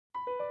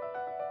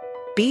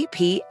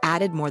BP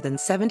added more than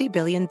 $70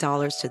 billion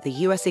to the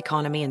U.S.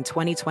 economy in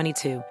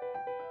 2022.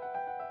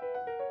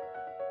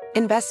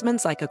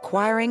 Investments like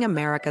acquiring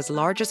America's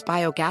largest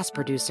biogas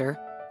producer,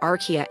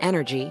 Archaea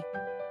Energy,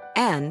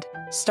 and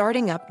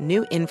starting up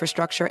new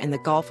infrastructure in the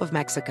Gulf of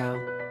Mexico.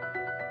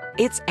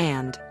 It's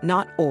and,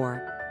 not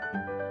or.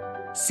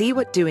 See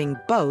what doing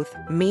both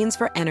means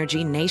for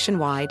energy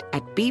nationwide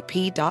at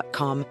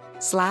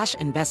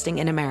bp.com/investing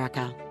in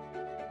America.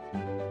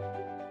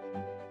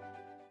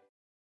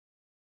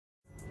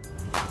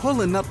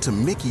 Pulling up to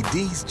Mickey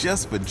D's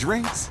just for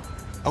drinks?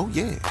 Oh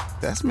yeah,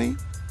 that's me.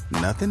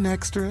 Nothing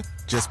extra,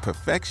 just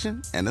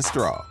perfection and a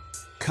straw.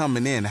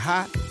 Coming in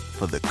hot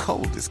for the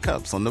coldest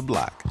cups on the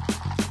block.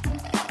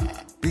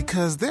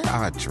 Because there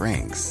are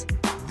drinks.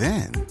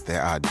 Then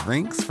there are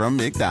drinks from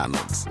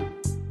McDonald's.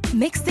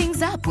 Mix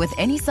things up with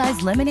any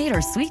size lemonade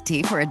or sweet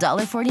tea for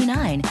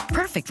 $1.49.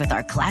 Perfect with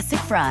our classic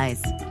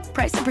fries.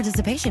 Price and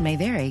participation may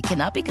vary.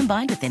 Cannot be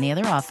combined with any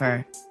other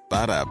offer.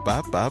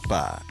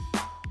 Ba-da-ba-ba-ba.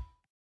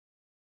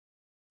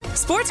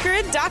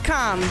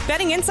 SportsGrid.com.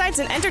 Betting insights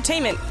and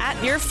entertainment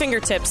at your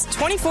fingertips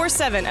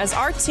 24/7 as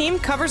our team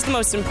covers the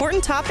most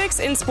important topics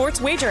in sports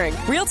wagering.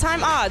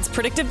 Real-time odds,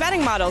 predictive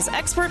betting models,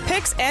 expert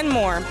picks, and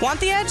more. Want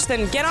the edge?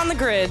 Then get on the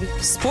grid.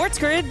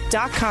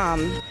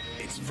 SportsGrid.com.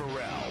 It's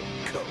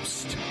Varel,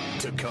 coast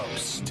to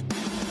coast.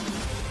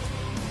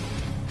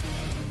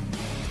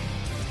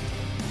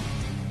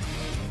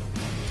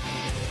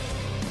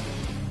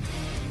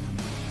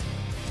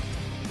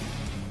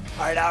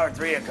 All right, hour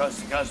 3 of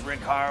Coast to Coast.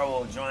 Rick Horrow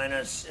will join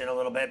us in a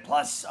little bit.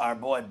 Plus, our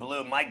boy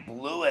Blue, Mike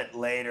Blewett,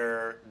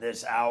 later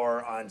this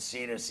hour on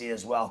C2C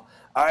as well.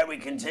 All right, we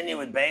continue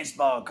with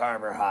baseball,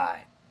 Carver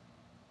High.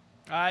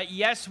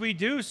 Yes, we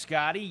do,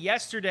 Scotty.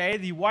 Yesterday,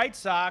 the White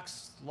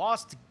Sox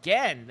lost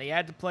again. They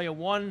had to play a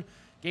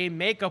one-game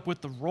makeup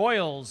with the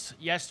Royals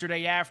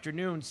yesterday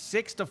afternoon.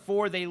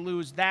 6-4, they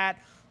lose that,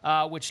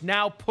 which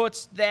now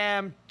puts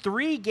them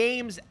 3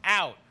 games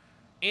out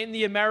in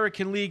the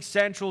American League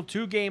Central,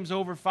 2 games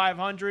over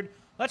 500.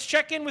 Let's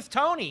check in with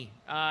Tony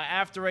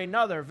after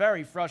another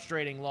very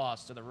frustrating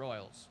loss to the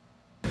Royals.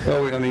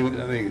 Well, I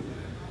mean,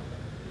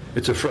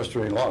 it's a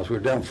frustrating loss. We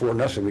were down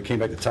 4-0. We came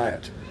back to tie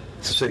it.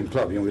 It's the same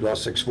club. We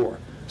lost 6-4.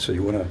 So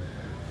you want to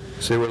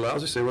say we're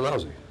lousy? Say we're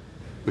lousy.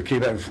 We came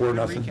back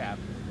 4-0. Recap.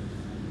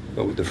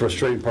 But the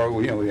frustrating part,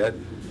 we had,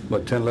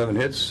 10, 11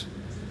 hits.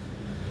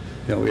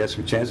 We had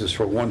some chances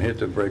for one hit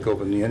to break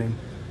open the inning.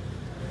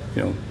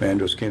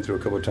 Andros came through a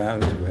couple of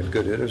times. We had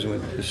good hitters, and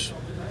we just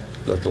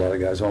left a lot of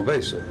guys on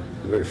base. So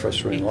a very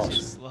frustrating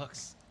loss.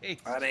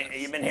 I mean,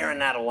 you've been hearing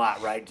that a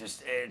lot, right?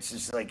 It's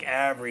just like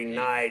every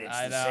night it's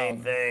the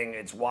same thing.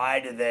 It's why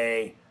do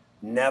they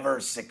never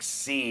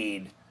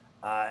succeed?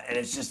 And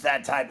it's just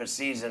that type of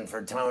season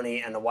for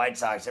Tony and the White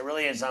Sox. It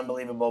really is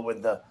unbelievable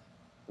with the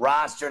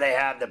roster they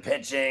have, the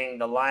pitching,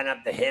 the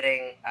lineup, the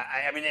hitting,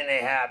 everything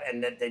they have,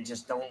 and that they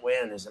just don't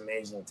win is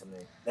amazing to me.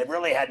 They've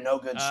really had no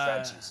good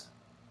stretches.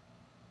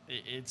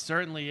 It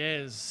certainly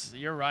is.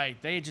 You're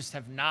right. They just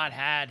have not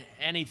had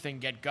anything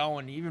get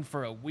going, even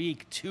for a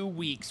week, 2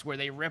 weeks, where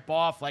they rip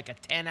off like a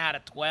 10 out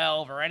of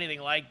 12 or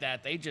anything like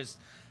that. They just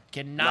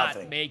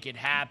cannot make it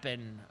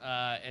happen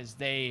as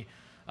they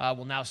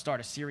will now start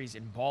a series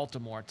in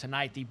Baltimore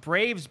tonight. The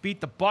Braves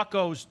beat the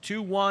Buccos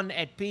 2-1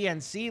 at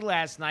PNC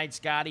last night,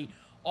 Scotty.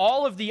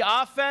 All of the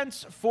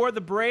offense for the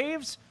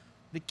Braves,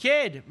 the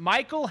kid,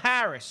 Michael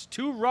Harris,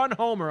 2-run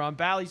homer on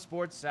Bally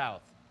Sports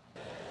South.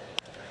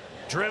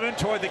 Driven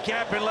toward the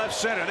gap in left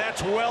center.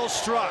 That's well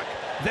struck.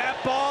 That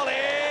ball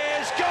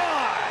is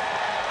gone.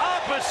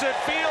 Opposite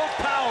field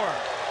power.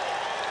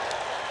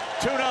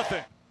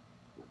 2-0.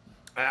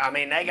 I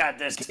mean, they got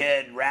this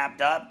kid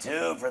wrapped up,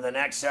 too, for the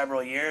next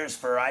several years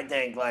for, I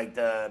think, like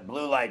the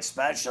Blue Light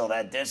Special,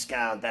 that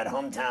discount, that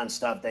hometown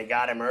stuff. They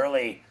got him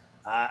early.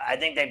 I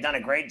think they've done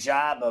a great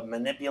job of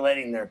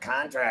manipulating their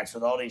contracts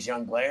with all these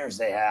young players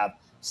they have.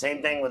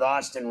 Same thing with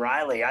Austin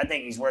Riley. I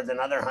think he's worth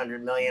another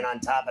 $100 million on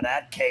top of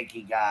that cake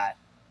he got.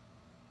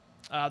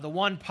 The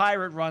one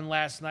Pirate run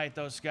last night,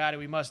 though, Scotty,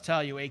 we must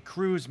tell you, a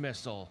cruise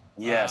missile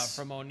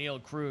from O'Neill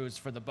Cruz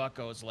for the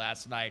Buccos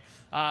last night.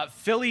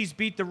 Phillies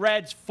beat the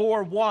Reds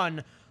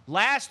 4-1.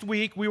 Last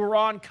week, we were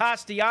on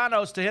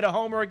Castellanos to hit a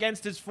homer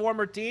against his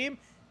former team.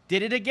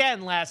 Did it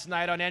again last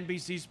night on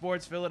NBC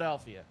Sports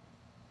Philadelphia.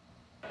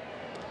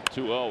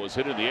 2-0 was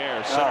hit in the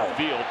air, center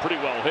field, pretty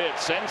well hit.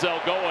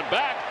 Senzel going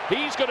back.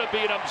 He's going to be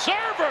an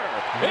observer.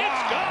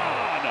 It's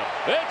gone.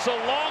 It's a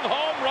long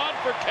home run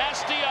for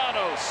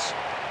Castellanos.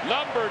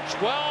 Number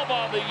 12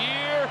 on the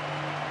year.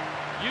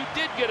 You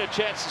did get a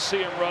chance to see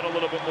him run a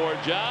little bit more,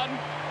 John.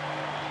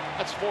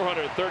 That's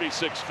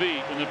 436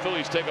 feet, and the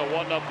Phillies take a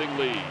 1-0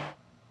 lead.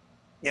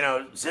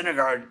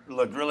 Syndergaard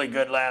looked really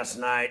good last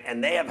night,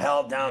 and they have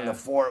held down the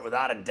fort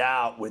without a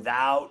doubt,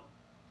 without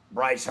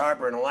Bryce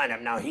Harper in the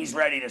lineup. Now, he's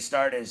ready to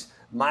start his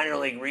minor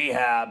league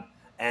rehab,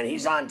 and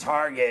he's on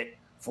target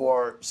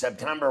for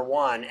September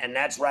 1, and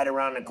that's right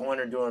around the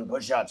corner doing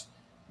push-ups.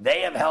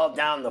 They have held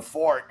down the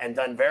fort and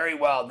done very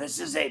well.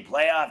 This is a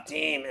playoff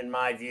team, in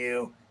my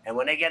view, and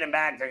when they get him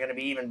back, they're going to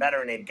be even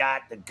better, and they've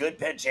got the good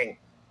pitching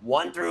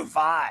 1 through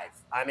 5.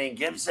 I mean,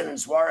 Gibson and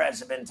Suarez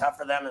have been tough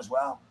for them as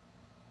well.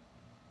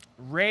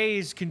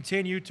 Rays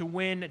continue to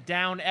win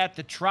down at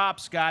the Trop,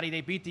 Scotty.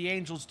 They beat the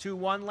Angels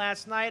 2-1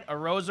 last night.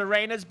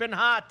 Arozarena's been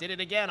hot. Did it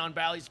again on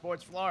Bally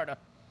Sports Florida.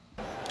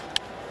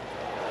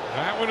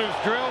 That one is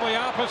drilled the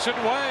opposite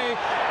way.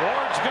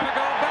 Ward's going to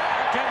go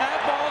back, and that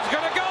ball's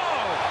going to go.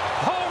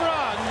 Home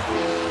run,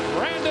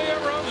 Randy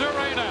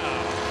Arozarena.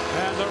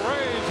 And the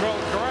Rays will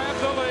grab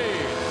the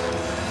lead.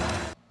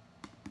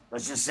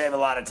 Let's just save a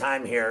lot of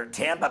time here.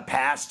 Tampa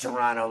passed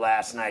Toronto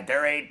last night.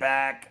 They're 8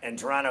 back, and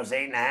Toronto's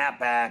 8.5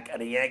 back.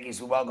 And the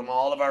Yankees, we welcome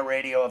all of our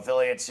radio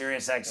affiliates.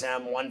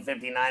 SiriusXM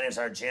 159 is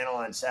our channel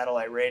on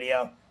satellite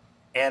radio.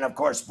 And, of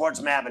course,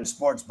 Sports Map and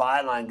Sports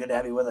Byline. Good to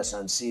have you with us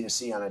on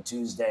C2C on a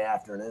Tuesday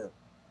afternoon.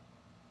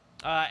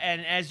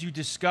 And as you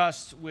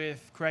discussed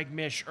with Craig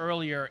Mish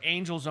earlier,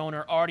 Angels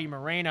owner Artie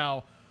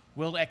Moreno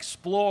will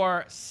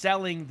explore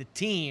selling the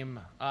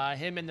team.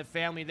 Him and the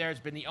family there has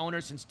been the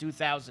owner since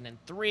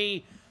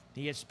 2003.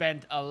 He has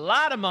spent a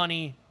lot of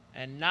money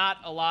and not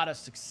a lot of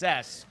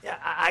success. Yeah,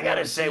 I got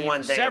to say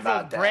one thing Several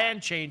about that.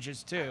 brand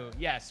changes, too.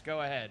 Yes,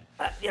 go ahead.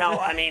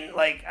 I mean,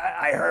 like,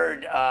 I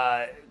heard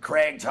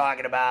Craig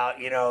talking about,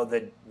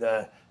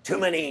 the too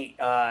many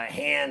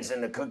hands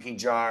in the cookie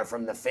jar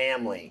from the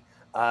family,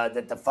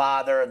 that the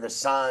father, the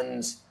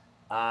sons,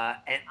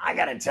 and I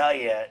got to tell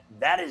you,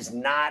 that is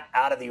not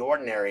out of the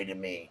ordinary to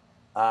me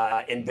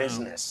in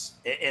business.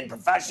 In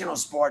professional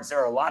sports, there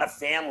are a lot of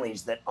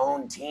families that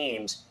own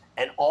teams,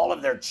 and all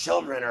of their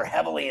children are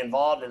heavily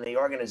involved in the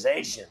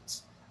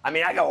organizations. I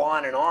mean, I go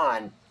on and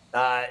on.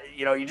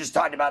 You just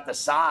talked about the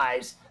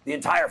size. The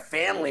entire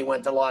family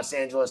went to Los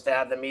Angeles to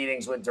have the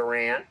meetings with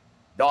Durant.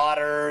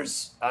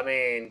 Daughters,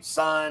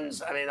 sons,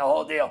 the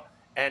whole deal.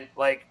 And,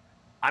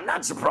 I'm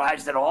not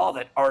surprised at all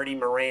that Artie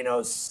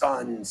Moreno's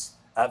sons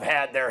have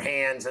had their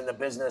hands in the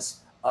business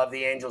of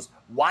the Angels.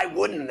 Why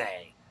wouldn't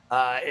they?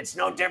 It's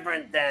no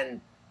different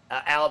than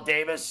Al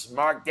Davis,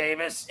 Mark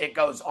Davis. It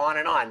goes on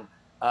and on.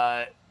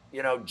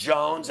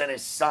 Jones and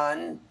his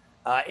son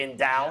in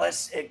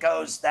Dallas. It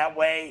goes that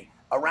way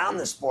around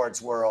the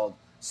sports world.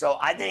 So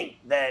I think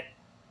that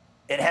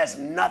it has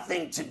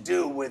nothing to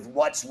do with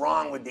what's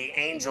wrong with the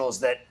Angels,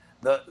 that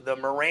the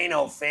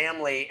Moreno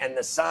family and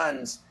the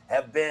sons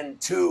have been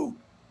too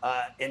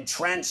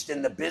entrenched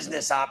in the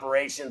business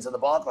operations of the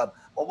ball club.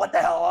 Well, what the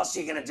hell else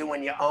are you going to do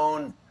when you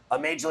own a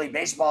Major League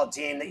Baseball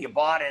team that you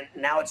bought and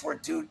now it's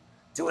worth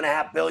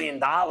 $2.5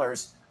 billion?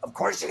 Of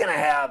course you're going to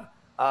have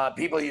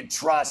people you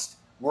trust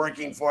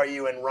working for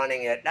you and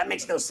running it. That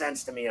makes no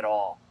sense to me at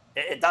all.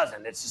 It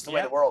doesn't. It's just the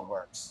way the world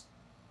works.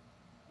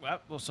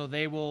 Well, so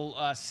they will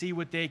see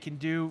what they can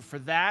do for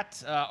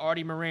that.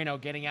 Artie Moreno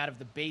getting out of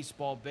the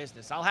baseball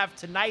business. I'll have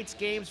tonight's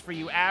games for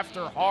you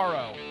after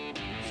Haro.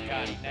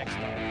 Scotty, next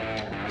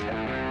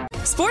up.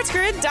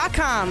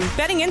 SportsGrid.com.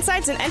 Betting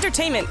insights and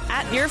entertainment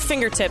at your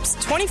fingertips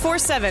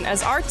 24/7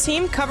 as our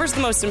team covers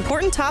the most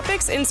important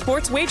topics in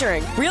sports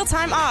wagering.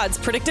 Real-time odds,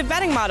 predictive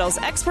betting models,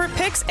 expert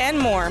picks, and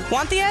more.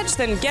 Want the edge?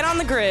 Then get on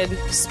the grid.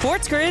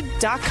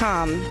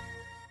 SportsGrid.com.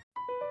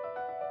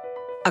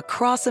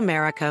 Across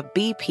America,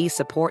 BP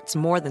supports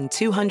more than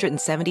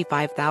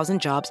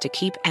 275,000 jobs to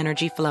keep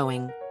energy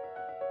flowing.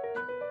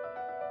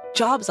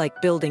 Jobs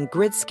like building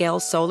grid-scale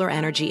solar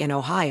energy in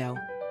Ohio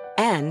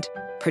and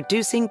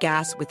producing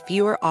gas with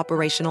fewer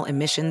operational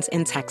emissions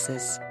in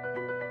Texas.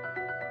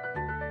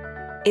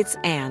 It's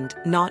and,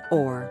 not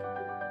or.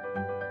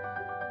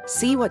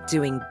 See what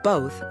doing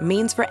both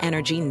means for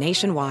energy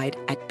nationwide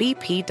at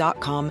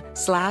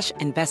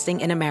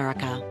bp.com/investing in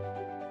America.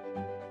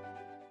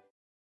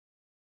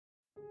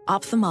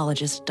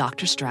 Ophthalmologist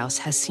Dr. Strauss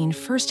has seen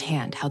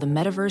firsthand how the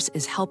metaverse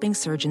is helping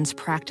surgeons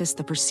practice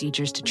the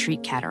procedures to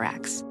treat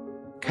cataracts.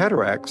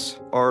 Cataracts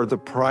are the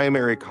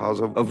primary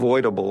cause of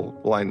avoidable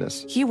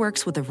blindness. He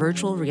works with a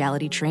virtual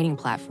reality training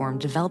platform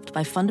developed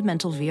by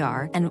Fundamental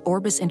VR and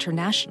Orbis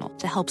International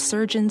to help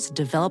surgeons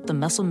develop the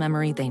muscle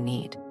memory they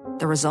need.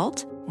 The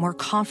result? More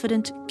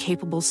confident,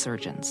 capable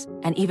surgeons.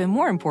 And even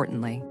more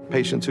importantly,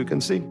 patients who can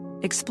see.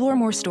 Explore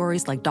more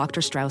stories like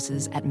Dr.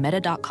 Strauss's at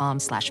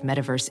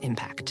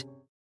meta.com/metaverseimpact.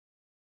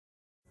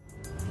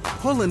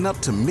 Pulling up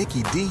to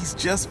Mickey D's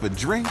just for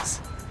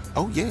drinks?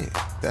 Oh yeah,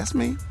 that's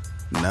me.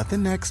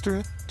 Nothing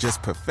extra,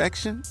 just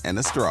perfection and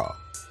a straw.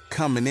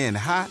 Coming in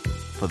hot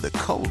for the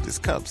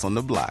coldest cups on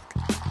the block.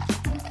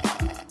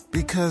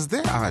 Because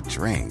there are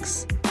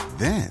drinks.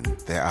 Then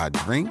there are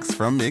drinks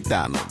from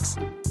McDonald's.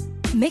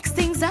 Mix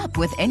things up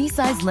with any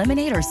size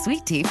lemonade or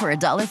sweet tea for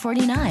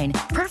 $1.49.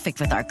 Perfect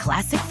with our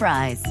classic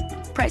fries.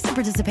 Price and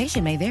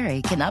participation may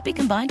vary. Cannot be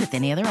combined with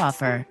any other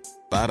offer.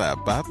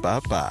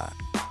 Ba-da-ba-ba-ba.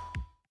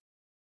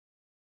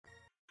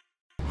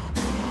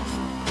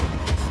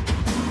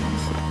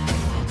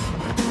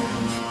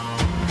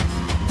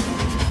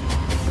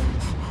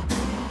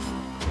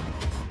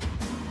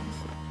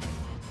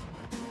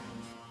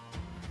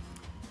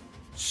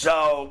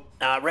 So,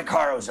 Rick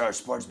Haro is our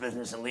sports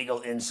business and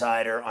legal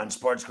insider on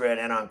Sports Grid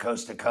and on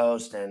Coast to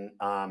Coast. And,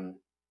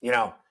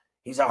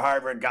 he's a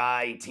Harvard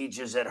guy. He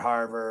teaches at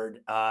Harvard.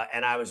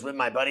 And I was with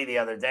my buddy the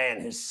other day,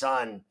 and his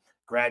son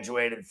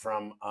graduated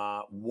from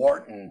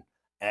Wharton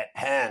at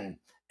Penn.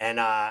 And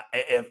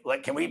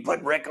can we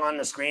put Rick on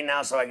the screen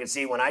now so I can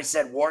see? When I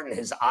said Wharton,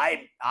 his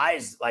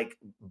eyes like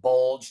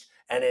bulged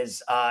and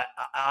his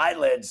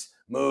eyelids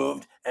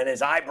moved and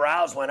his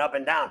eyebrows went up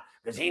and down,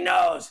 because he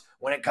knows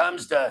when it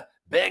comes to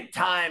big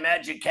time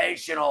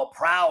educational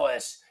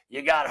prowess,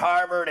 you got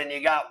Harvard and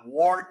you got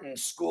Wharton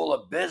School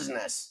of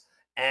Business.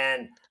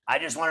 And I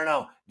just want to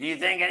know, do you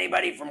think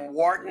anybody from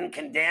Wharton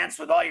can dance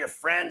with all your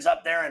friends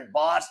up there in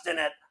Boston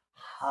at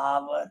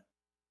Harvard?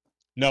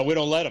 No, we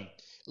don't let them.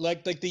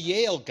 Like the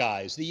Yale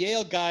guys. The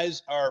Yale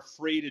guys are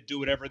free to do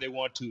whatever they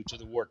want to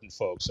the Wharton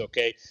folks,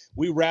 okay?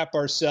 We wrap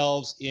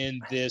ourselves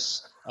in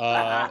this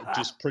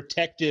just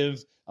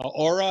protective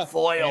aura.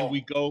 Foil.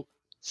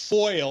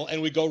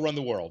 And we go run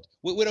the world.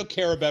 We don't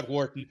care about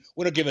Wharton.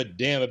 We don't give a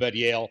damn about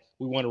Yale.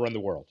 We want to run the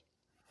world.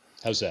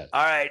 How's that?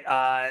 All right,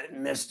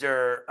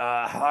 Mr.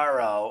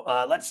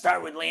 Haro. Let's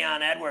start with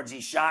Leon Edwards. He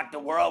shocked the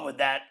world with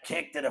that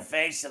kick to the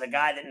face of the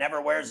guy that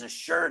never wears a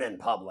shirt in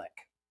public.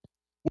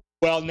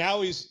 Well,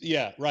 now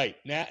right.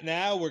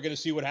 Now we're going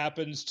to see what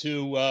happens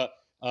to,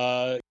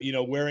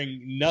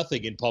 wearing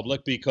nothing in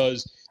public,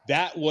 because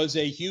that was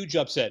a huge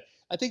upset.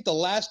 I think the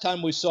last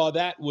time we saw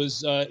that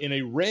was in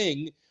a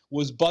ring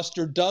was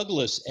Buster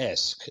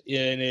Douglas-esque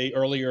in a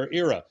earlier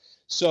era.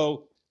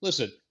 So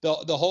listen,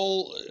 the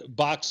whole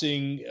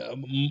boxing,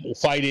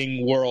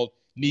 fighting world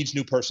needs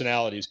new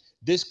personalities.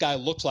 This guy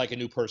looks like a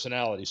new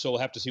personality, so we'll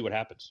have to see what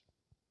happens.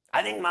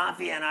 I think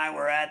Mafia and I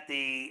were at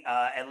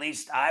at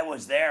least I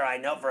was there. I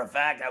know for a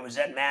fact I was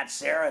at Matt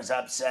Serra's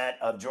upset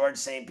of George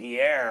St.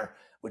 Pierre,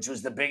 which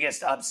was the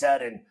biggest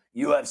upset in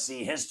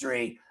UFC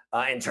history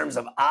in terms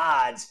of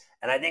odds.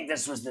 And I think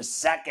this was the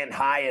second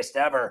highest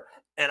ever.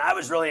 And I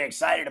was really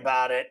excited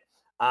about it.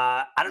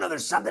 I don't know,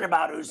 there's something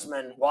about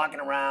Usman walking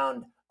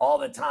around all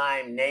the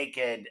time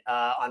naked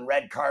on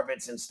red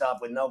carpets and stuff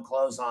with no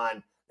clothes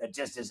on that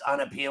just is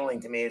unappealing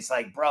to me. It's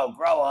like, bro,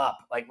 grow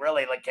up. Like,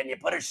 really, like, can you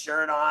put a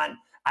shirt on?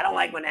 I don't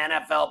like when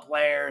NFL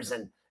players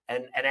and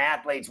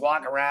athletes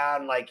walk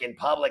around like in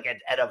public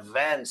at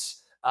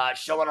events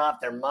showing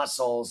off their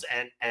muscles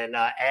and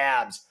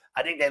abs.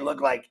 I think they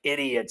look like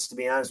idiots, to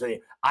be honest with you.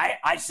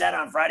 I said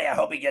on Friday, I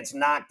hope he gets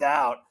knocked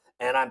out,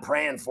 and I'm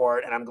praying for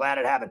it, and I'm glad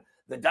it happened.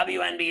 The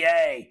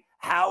WNBA,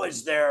 how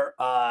is their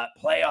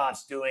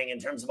playoffs doing in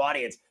terms of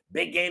audience?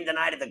 Big game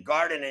tonight at the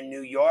Garden in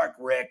New York,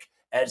 Rick,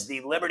 as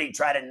the Liberty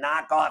try to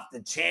knock off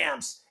the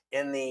champs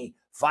in the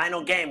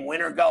final game,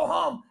 win or go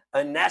home.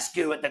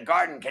 Ionescu at the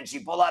Garden, can she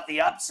pull off the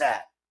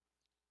upset?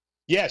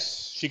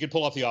 Yes, she could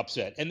pull off the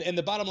upset. And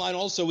the bottom line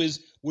also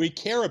is we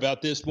care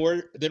about this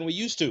more than we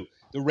used to.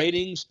 The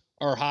ratings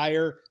are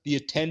higher. The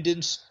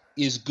attendance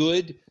is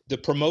good. The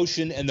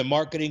promotion and the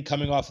marketing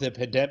coming off the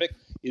pandemic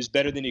is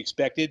better than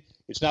expected.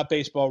 It's not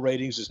baseball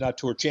ratings. It's not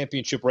tour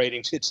championship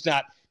ratings. It's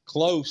not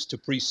close to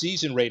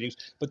preseason ratings.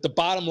 But the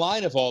bottom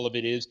line of all of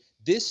it is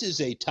this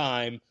is a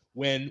time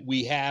when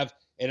we have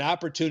an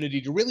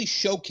opportunity to really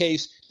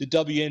showcase the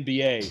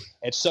WNBA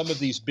at some of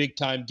these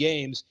big-time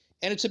games,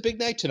 and it's a big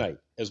night tonight,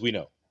 as we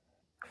know.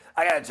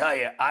 I got to tell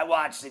you, I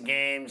watch the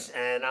games,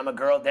 and I'm a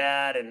girl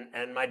dad,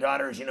 and my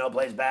daughter, as you know,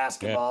 plays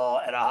basketball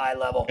at a high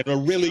level. And a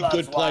really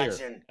good player,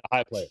 a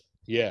high player.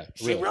 Yeah,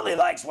 She really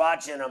likes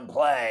watching them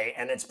play,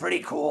 and it's pretty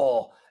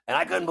cool. And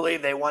I couldn't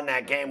believe they won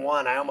that game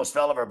one. I almost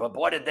fell over, but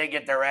boy, did they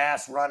get their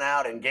ass run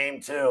out in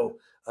game two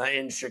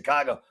in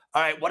Chicago.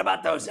 All right, what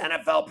about those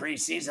NFL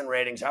preseason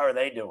ratings? How are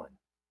they doing?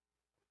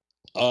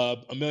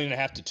 1.5 million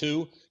to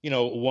 2,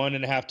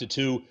 1.5 to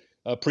 2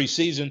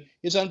 preseason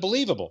is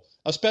unbelievable.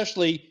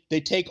 Especially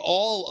they take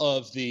all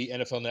of the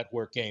NFL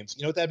Network games.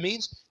 You know what that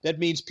means? That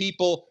means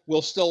people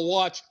will still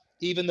watch,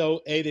 even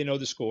though A, they know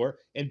the score,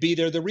 and B,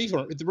 they're the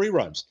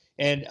reruns.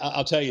 And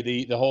I'll tell you,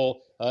 the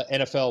whole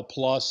NFL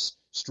Plus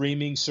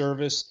streaming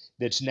service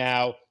that's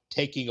now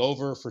taking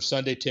over for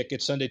Sunday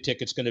Ticket. Sunday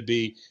Ticket's going to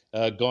be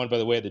gone by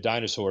the way of the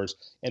dinosaurs.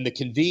 And the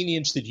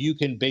convenience that you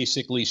can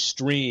basically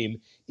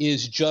stream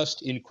is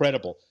just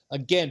incredible.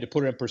 Again, to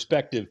put it in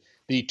perspective,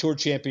 the Tour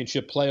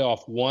Championship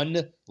Playoff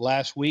won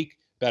last week,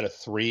 about a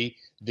 3.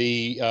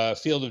 The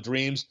Field of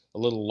Dreams, a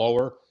little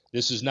lower.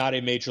 This is not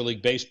a Major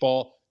League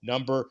Baseball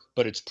number,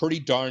 but it's pretty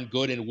darn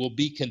good and will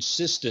be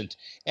consistent.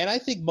 And I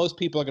think most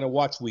people are going to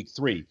watch Week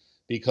 3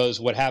 because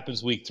what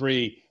happens Week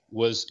 3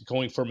 was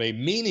going from a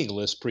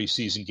meaningless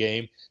preseason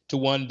game to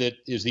one that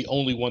is the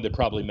only one that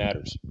probably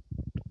matters.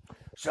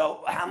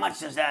 So how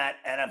much does that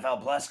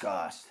NFL Plus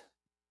cost?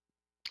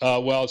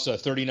 Well, it's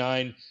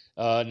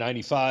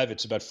 $39.95.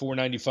 It's about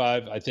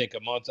 $4.95, I think, a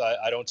month.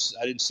 I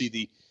didn't see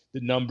the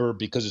number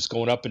because it's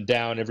going up and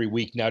down every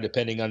week now,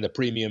 depending on the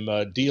premium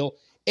deal.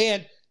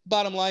 And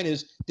bottom line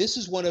is, this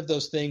is one of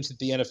those things that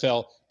the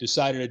NFL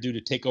decided to do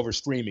to take over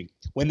streaming.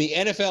 When the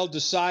NFL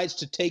decides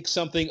to take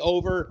something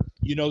over,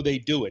 they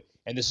do it.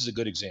 And this is a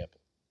good example.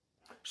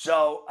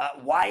 So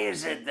why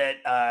is it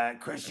that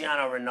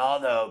Cristiano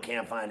Ronaldo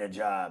can't find a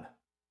job?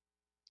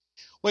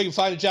 Well, he can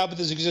find a job with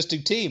his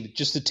existing team.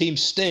 Just the team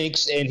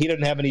stinks, and he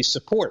doesn't have any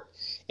support.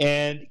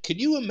 And can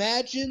you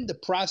imagine the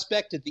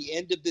prospect at the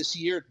end of this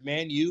year,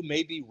 Man U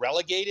may be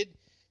relegated?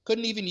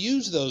 couldn't even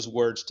use those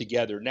words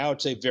together. Now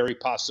it's a very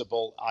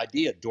possible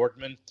idea.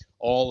 Dortmund,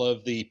 all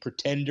of the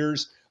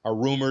pretenders are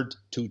rumored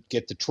to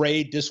get the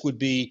trade. This would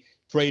be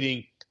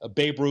trading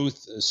Babe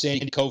Ruth,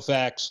 Sandy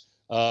Koufax,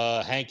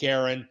 Hank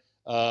Aaron,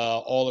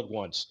 all at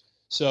once.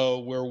 So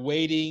we're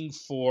waiting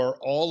for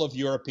all of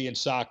European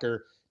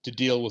soccer to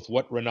deal with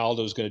what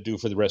Ronaldo is going to do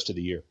for the rest of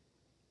the year.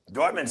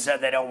 Dortmund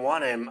said they don't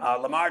want him.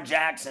 Lamar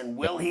Jackson,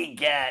 will he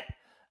get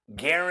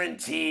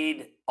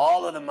guaranteed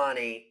all of the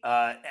money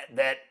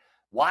that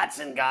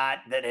Watson got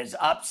that has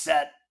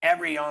upset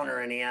every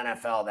owner in the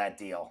NFL, that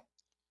deal?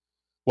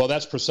 Well,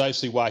 that's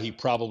precisely why he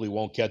probably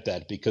won't get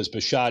that, because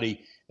Bisciotti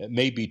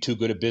may be too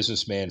good a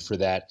businessman for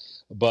that.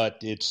 But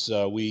it's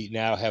we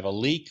now have a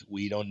leak.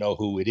 We don't know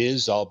who it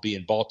is. I'll be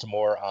in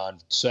Baltimore on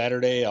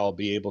Saturday. I'll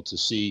be able to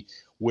see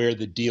where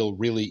the deal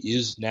really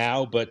is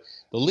now. But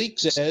the leak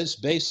says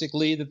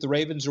basically that the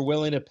Ravens are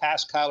willing to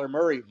pass Kyler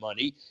Murray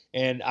money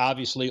and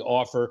obviously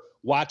offer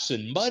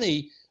Watson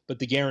money, but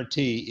the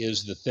guarantee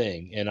is the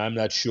thing. And I'm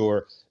not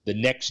sure the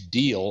next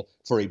deal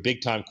for a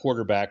big-time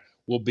quarterback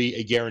will be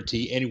a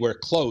guarantee anywhere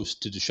close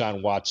to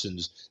Deshaun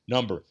Watson's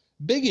number.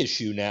 Big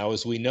issue now,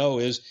 as we know,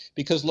 is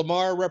because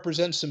Lamar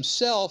represents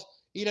himself,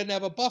 he doesn't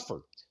have a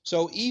buffer.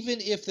 So even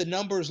if the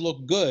numbers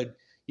look good,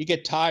 you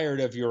get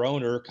tired of your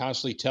owner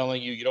constantly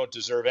telling you don't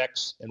deserve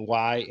X and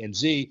Y and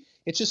Z.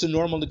 It's just a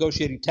normal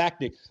negotiating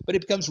tactic, but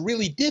it becomes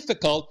really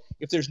difficult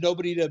if there's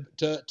nobody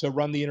to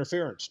run the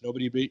interference,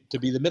 nobody to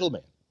be the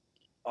middleman.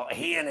 Well,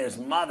 he and his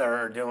mother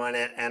are doing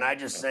it, and I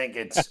just think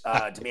it's,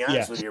 to be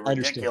honest with you,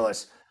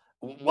 ridiculous.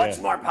 What's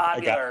more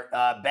popular,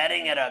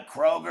 betting at a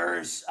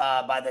Kroger's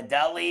by the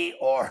deli,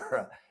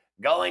 or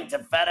going to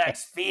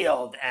FedEx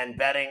Field and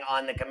betting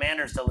on the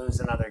Commanders to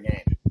lose another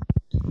game?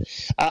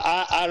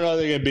 I don't know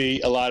there are going to be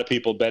a lot of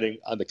people betting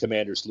on the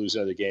Commanders to lose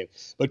another game.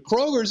 But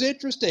Kroger's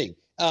interesting.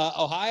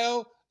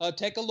 Ohio,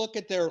 take a look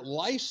at their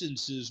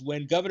licenses.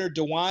 When Governor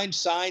DeWine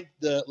signed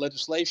the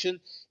legislation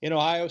in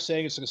Ohio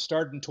saying it's going to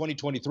start in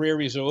 2023,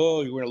 everybody said,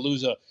 you're going to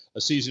lose a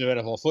season of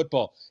NFL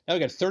football. Now we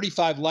got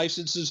 35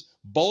 licenses,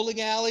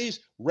 bowling alleys,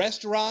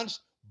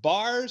 restaurants,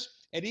 bars,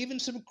 and even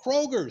some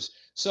Kroger's.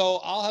 So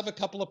I'll have a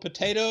couple of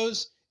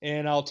potatoes,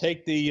 and I'll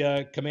take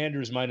the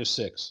Commanders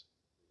 -6.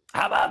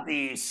 How about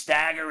the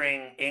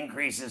staggering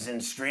increases in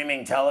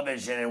streaming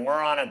television? And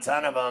we're on a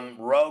ton of them.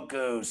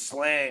 Roku,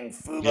 Sling,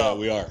 Fubo. Yeah,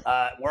 we are.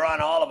 We're on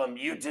all of them.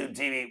 YouTube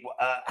TV.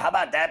 How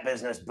about that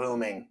business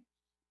booming?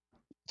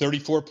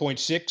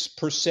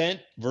 34.6%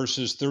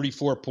 versus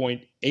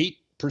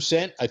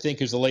 34.8%, I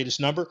think, is the latest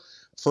number.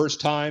 First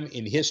time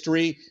in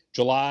history,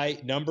 July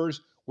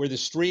numbers, where the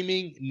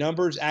streaming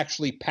numbers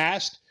actually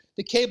passed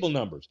the cable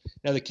numbers.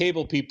 Now, the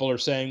cable people are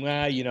saying,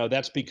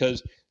 that's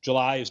because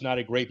July is not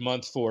a great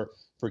month for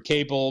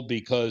cable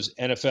because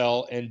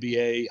NFL,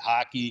 NBA,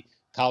 hockey,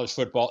 college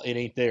football, it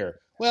ain't there.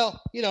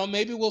 Well,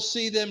 maybe we'll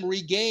see them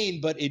regain,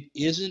 but it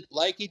isn't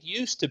like it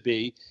used to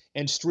be.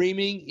 And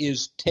streaming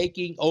is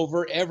taking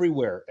over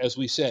everywhere, as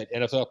we said,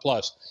 NFL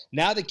Plus.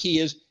 Now the key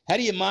is, how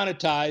do you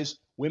monetize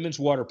women's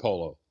water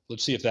polo?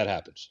 Let's see if that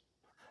happens.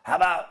 How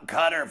about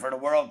Qatar for the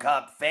World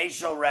Cup?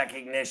 Facial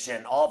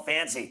recognition, all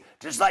fancy,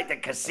 just like the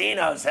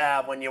casinos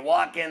have. When you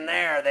walk in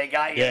there, they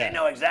got you. Yeah. They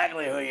know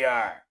exactly who you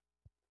are.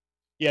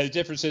 Yeah, the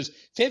difference is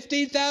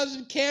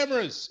 15,000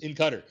 cameras in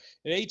Qatar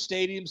at 8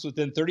 stadiums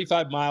within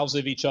 35 miles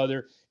of each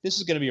other. This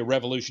is going to be a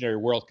revolutionary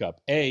World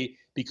Cup. A,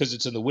 because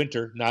it's in the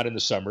winter, not in the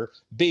summer.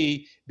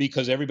 B,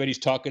 because everybody's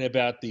talking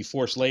about the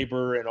forced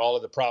labor and all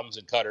of the problems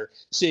in Qatar.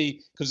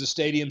 C, because the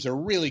stadiums are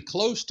really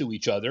close to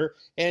each other.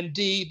 And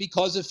D,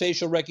 because of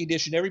facial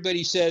recognition,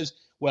 everybody says,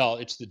 well,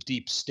 it's the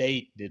deep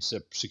state, it's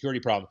a security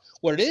problem.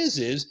 What it is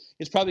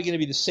it's probably going to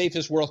be the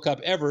safest World Cup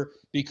ever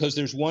because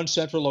there's one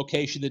central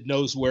location that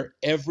knows where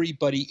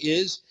everybody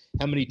is,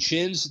 how many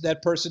chins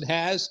that person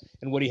has,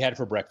 and what he had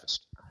for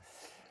breakfast.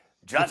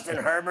 Justin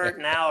Herbert,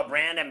 now a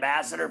brand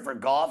ambassador for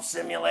golf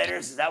simulators.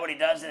 Is that what he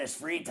does in his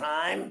free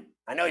time?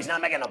 I know he's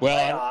not making the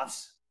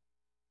playoffs.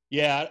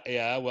 Yeah,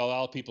 well, a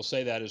lot of people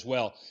say that as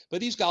well.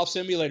 But these golf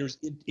simulators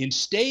in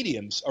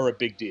stadiums are a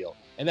big deal,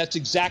 and that's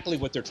exactly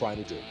what they're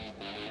trying to do.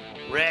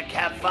 Rick,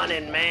 have fun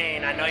in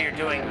Maine. I know you're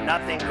doing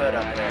nothing good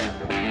up there.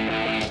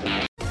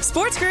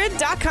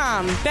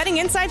 SportsGrid.com. Betting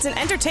insights and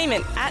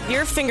entertainment at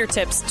your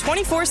fingertips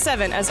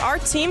 24/7 as our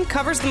team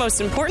covers the most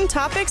important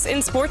topics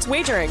in sports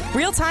wagering.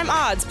 Real-time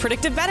odds,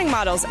 predictive betting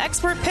models,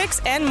 expert picks,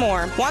 and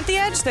more. Want the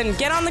edge? Then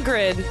get on the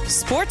grid.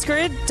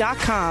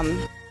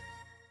 SportsGrid.com.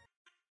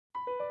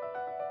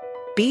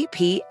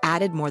 BP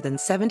added more than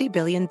 $70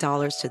 billion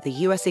to the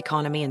U.S.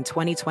 economy in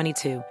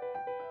 2022.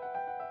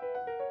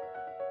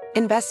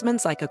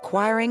 Investments like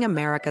acquiring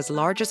America's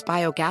largest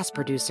biogas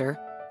producer,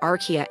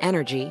 Archaea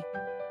Energy,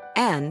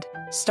 and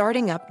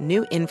starting up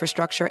new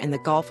infrastructure in the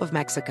Gulf of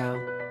Mexico.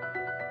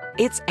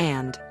 It's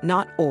and,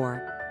 not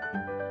or.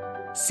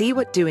 See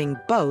what doing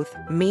both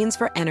means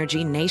for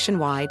energy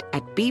nationwide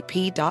at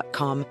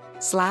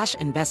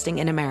bp.com/investing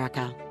in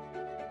America.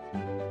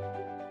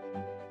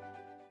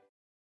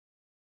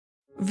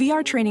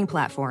 VR training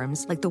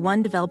platforms, like the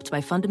one developed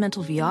by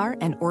Fundamental VR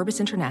and Orbis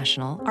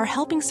International, are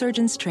helping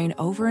surgeons train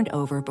over and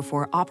over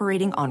before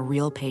operating on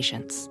real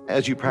patients.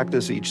 As you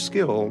practice each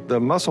skill, the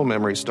muscle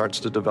memory starts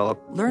to develop.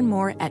 Learn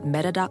more at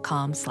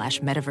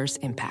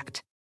meta.com/metaverseimpact.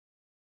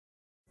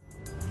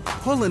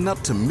 Pulling up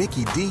to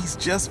Mickey D's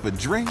just for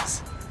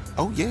drinks?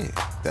 Oh yeah,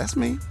 that's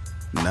me.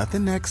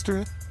 Nothing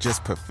extra,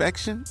 just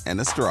perfection and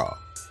a straw.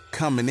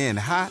 Coming in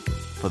hot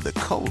for the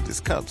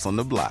coldest cups on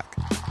the block.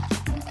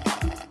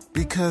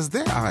 Because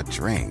there are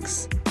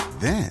drinks.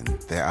 Then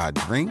there are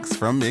drinks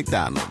from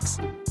McDonald's.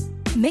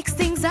 Mix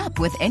things up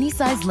with any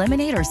size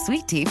lemonade or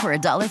sweet tea for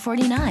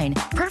 $1.49.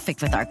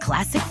 Perfect with our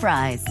classic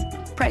fries.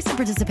 Price and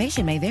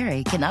participation may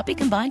vary. Cannot be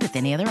combined with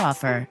any other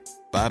offer.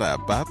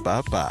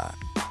 Ba-da-ba-ba-ba.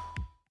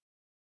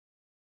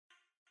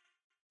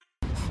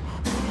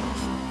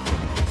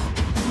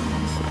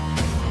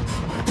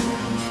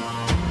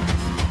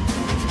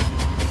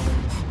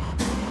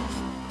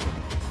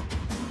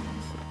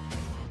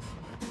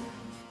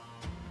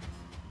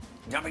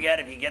 Don't forget,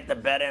 if you get the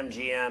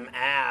BetMGM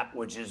app,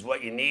 which is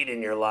what you need in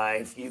your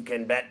life, you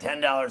can bet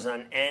 $10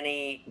 on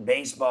any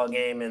baseball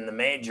game in the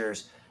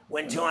majors.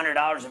 Win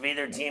 $200 if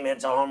either team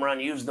hits a home run.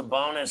 Use the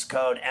bonus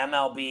code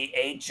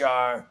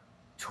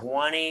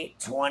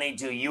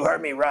MLBHR2022. You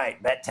heard me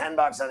right. Bet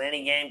 $10 on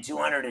any game.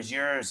 $200 is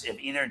yours if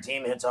either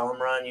team hits a home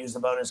run. Use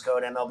the bonus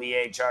code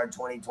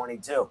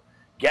MLBHR2022.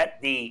 Get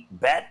the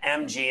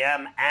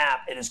BetMGM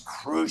app. It is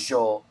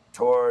crucial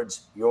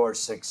towards your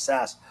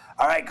success.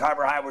 All right,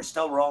 Carver High, we're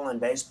still rolling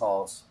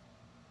baseballs.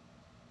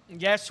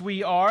 Yes,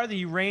 we are.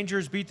 The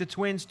Rangers beat the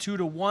Twins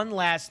 2-1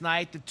 last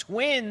night. The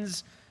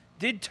Twins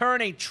did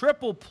turn a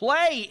triple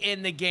play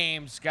in the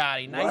game,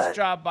 Scotty. Nice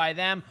job by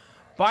them.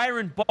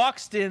 Byron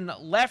Buxton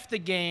left the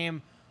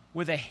game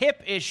with a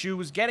hip issue,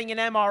 was getting an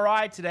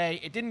MRI today.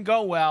 It didn't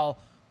go well.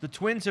 The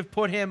Twins have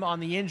put him on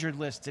the injured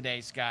list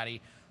today,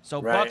 Scotty.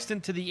 So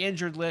Buxton to the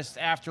injured list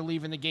after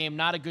leaving the game.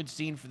 Not a good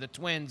scene for the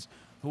Twins,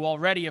 who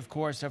already, of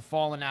course, have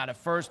fallen out at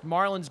first.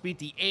 Marlins beat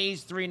the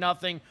A's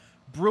 3-0.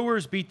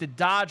 Brewers beat the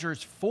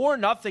Dodgers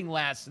 4-0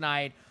 last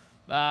night.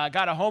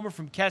 Got a homer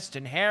from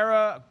Keston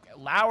Hara.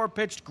 Lauer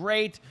pitched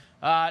great.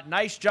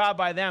 Nice job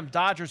by them.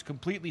 Dodgers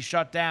completely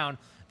shut down.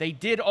 They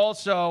did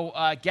also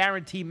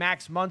guarantee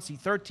Max Muncy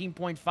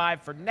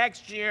 $13.5 for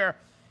next year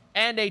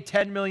and a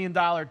 $10 million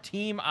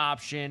team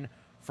option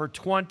for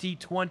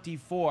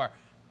 2024.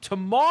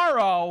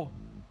 Tomorrow,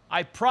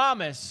 I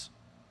promise,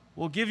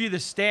 we'll give you the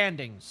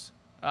standings.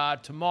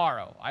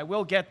 Tomorrow. I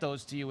will get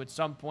those to you at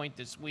some point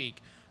this week.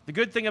 The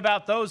good thing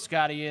about those,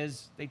 Scotty,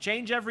 is they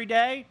change every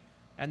day,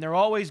 and they're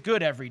always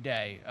good every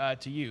day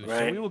to use.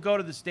 So we will go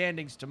to the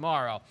standings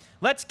tomorrow.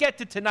 Let's get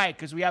to tonight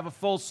because we have a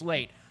full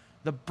slate.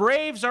 The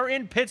Braves are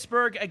in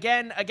Pittsburgh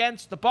again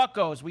against the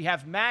Buccos. We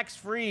have Max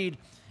Fried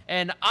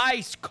and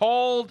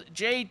ice-cold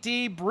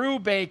JT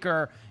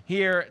Brubaker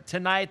here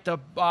tonight. The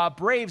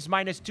Braves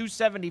minus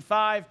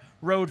 275.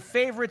 Road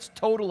favorites,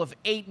 total of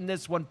 8 in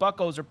this one.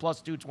 Buccos are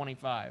plus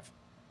 225.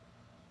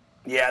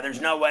 Yeah, there's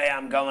no way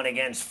I'm going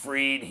against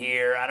Fried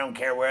here. I don't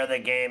care where the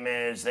game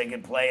is. They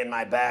could play in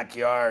my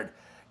backyard.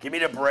 Give me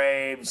the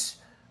Braves.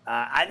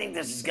 I think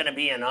this is going to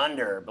be an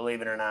under,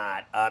 believe it or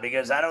not,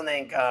 because I don't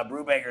think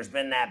Brubaker's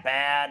been that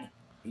bad.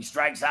 He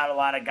strikes out a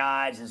lot of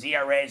guys. His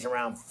ERA is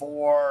around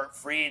 4.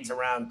 Fried's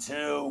around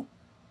 2.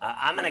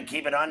 I'm going to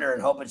keep it under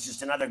and hope it's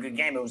just another good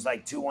game. It was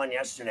like 2-1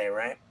 yesterday,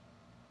 right?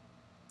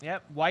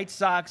 Yep, White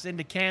Sox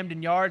into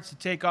Camden Yards to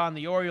take on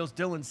the Orioles.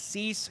 Dylan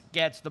Cease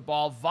gets the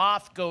ball.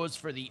 Voth goes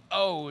for the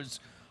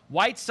O's.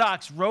 White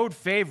Sox road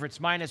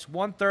favorites minus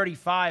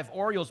 135.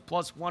 Orioles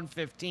plus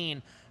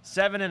 115.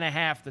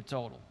 7.5 the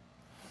total.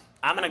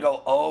 I'm going to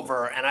go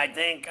over, and I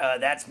think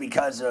that's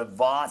because of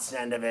Voth's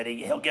end of it.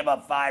 He'll give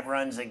up 5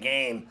 runs a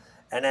game,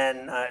 and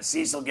then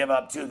Cease will give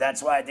up 2.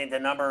 That's why I think the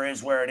number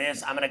is where it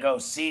is. I'm going to go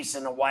Cease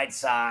and the White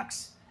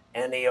Sox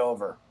and the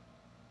over.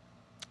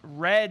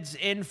 Reds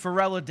in for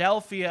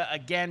Philadelphia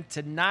again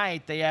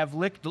tonight. They have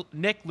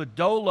Nick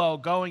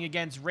Lodolo going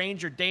against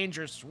Ranger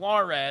Danger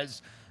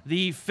Suarez.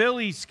 The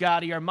Phillies,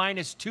 Scotty, are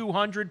minus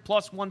 200,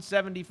 plus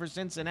 170 for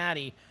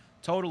Cincinnati.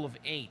 Total of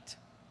 8.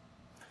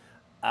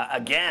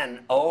 Again,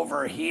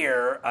 over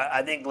here,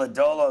 I think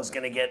Lodolo's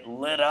going to get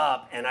lit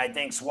up, and I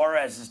think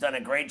Suarez has done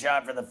a great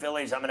job for the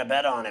Phillies. I'm going to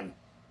bet on him.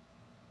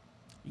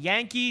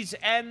 Yankees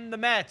and the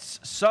Mets,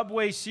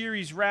 Subway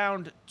Series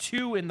round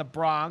 2 in the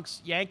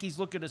Bronx. Yankees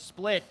looking to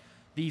split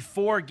the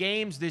 4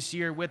 games this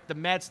year with the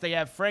Mets. They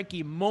have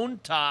Frankie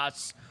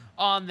Montas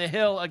on the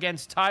hill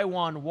against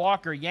Taijuan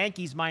Walker.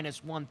 Yankees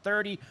minus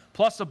 130,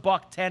 plus a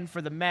 $110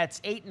 for the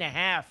Mets.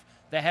 8.5,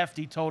 the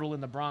hefty total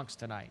in the Bronx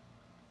tonight.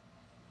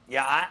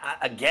 Yeah, I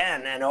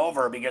again and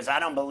over, because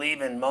I don't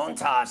believe in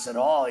Montas at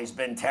all. He's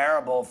been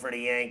terrible for the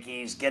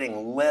Yankees,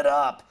 getting lit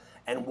up.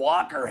 And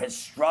Walker has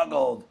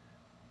struggled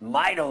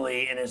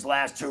mightily in his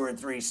last 2 or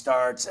 3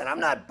 starts, and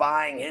I'm not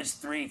buying his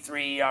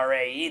 3.3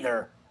 ERA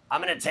either.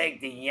 I'm going to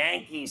take the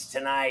Yankees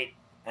tonight,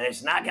 and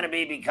it's not going to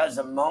be because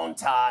of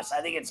Montas.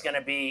 I think it's going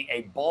to be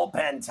a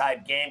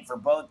bullpen-type game for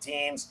both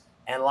teams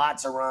and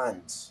lots of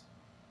runs.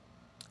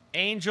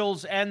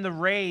 Angels and the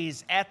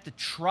Rays at the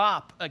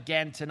Trop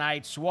again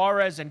tonight.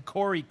 Suarez and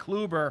Corey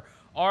Kluber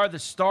are the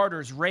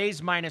starters.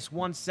 Rays minus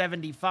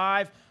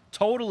 175.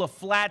 Total of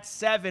flat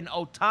 7.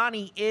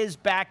 Ohtani is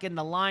back in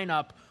the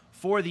lineup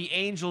for the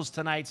Angels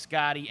tonight,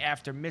 Scotty,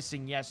 after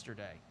missing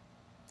yesterday.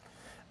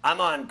 I'm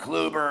on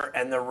Kluber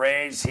and the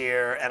Rays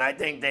here, and I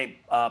think they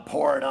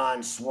pour it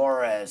on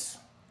Suarez.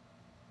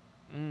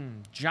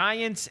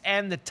 Giants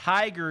and the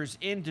Tigers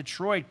in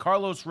Detroit.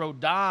 Carlos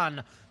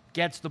Rodon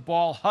gets the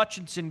ball.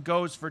 Hutchinson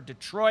goes for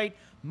Detroit.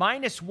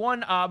 Minus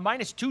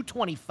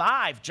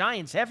 225.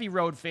 Giants heavy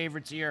road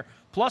favorites here.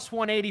 Plus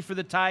 180 for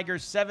the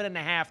Tigers.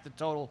 7.5 the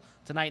total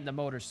tonight in the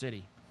Motor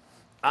City.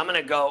 I'm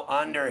going to go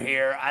under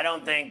here. I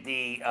don't think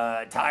the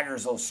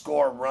Tigers will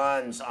score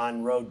runs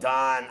on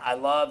Rodon. I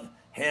love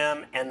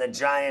him and the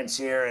Giants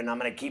here, and I'm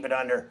going to keep it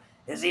under.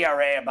 His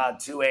ERA about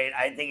 2.8.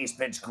 I think he's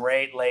pitched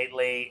great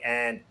lately,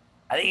 and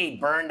I think he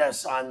burned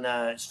us on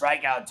the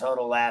strikeout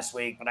total last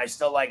week, but I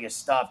still like his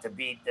stuff to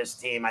beat this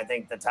team. I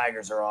think the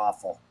Tigers are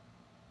awful.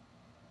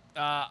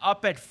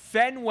 Up at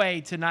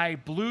Fenway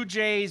tonight, Blue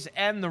Jays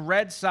and the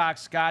Red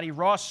Sox, Scotty.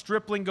 Ross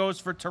Stripling goes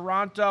for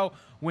Toronto.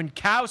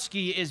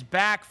 Winkowski is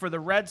back for the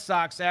Red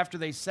Sox after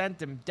they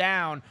sent him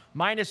down.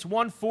 Minus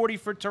 140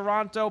 for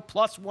Toronto,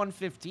 plus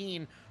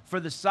 115 for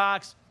the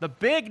Sox. The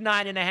big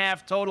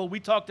 9.5 total. We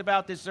talked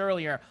about this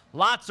earlier.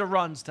 Lots of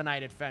runs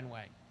tonight at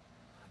Fenway.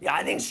 Yeah,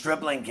 I think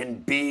Stripling can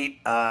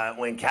beat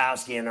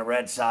Winkowski and the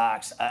Red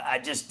Sox. I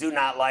just do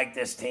not like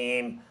this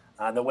team,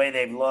 the way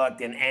they've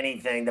looked in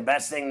anything. The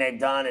best thing they've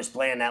done is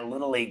playing that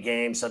Little League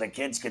game so the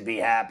kids could be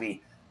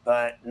happy.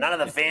 But none of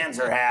the fans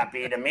are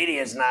happy. The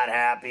media's not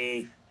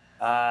happy.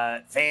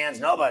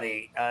 Fans,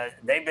 nobody.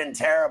 They've been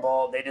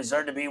terrible. They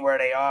deserve to be where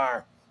they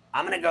are.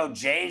 I'm going to go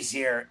Jays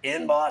here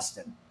in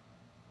Boston.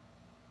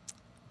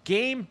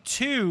 Game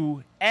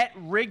 2 at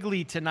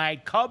Wrigley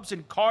tonight. Cubs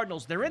and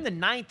Cardinals. They're in the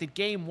 9th at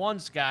Game 1,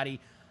 Scotty.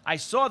 I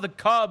saw the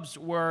Cubs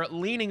were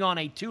leaning on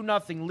a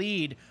 2-0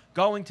 lead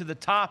going to the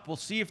top. We'll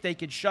see if they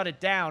can shut it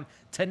down.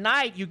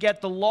 Tonight, you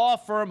get the law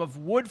firm of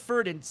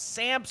Woodford and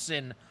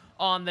Sampson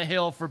on the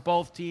hill for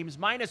both teams.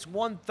 Minus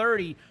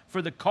 130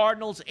 for the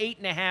Cardinals.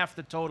 8.5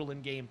 the total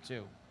in Game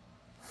 2.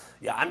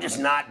 Yeah, I'm just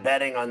not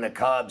betting on the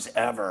Cubs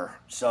ever.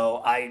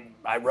 So I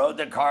rode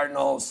the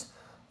Cardinals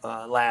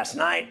last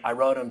night. I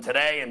rode them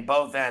today in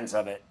both ends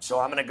of it. So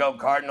I'm going to go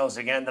Cardinals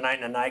again tonight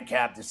in a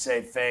nightcap to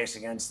save face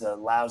against the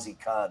lousy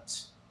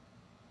Cubs.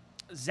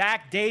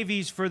 Zach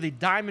Davies for the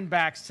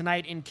Diamondbacks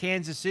tonight in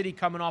Kansas City,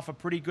 coming off a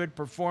pretty good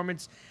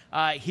performance.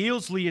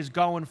 Healsley is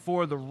going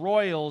for the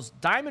Royals.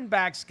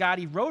 Diamondbacks,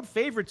 Scotty, road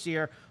favorites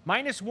here.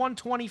 Minus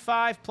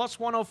 125, plus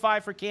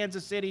 105 for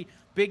Kansas City.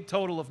 Big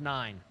total of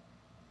 9.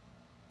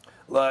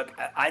 Look,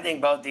 I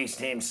think both these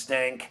teams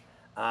stink.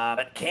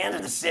 But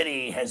Kansas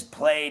City has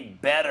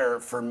played better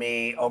for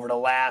me over the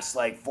last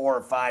 4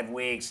 or 5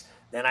 weeks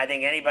than I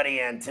think anybody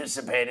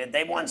anticipated.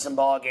 They've won some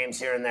ball games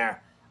here and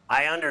there.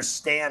 I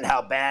understand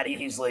how bad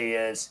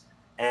Heasley is,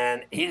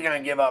 and he's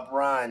going to give up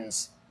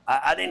runs.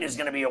 I think there's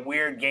going to be a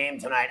weird game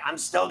tonight. I'm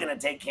still going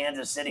to take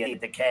Kansas City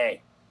at the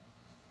K.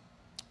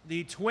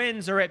 The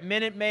Twins are at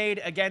Minute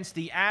Maid against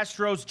the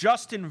Astros.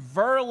 Justin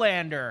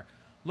Verlander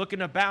looking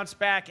to bounce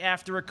back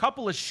after a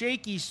couple of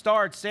shaky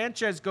starts.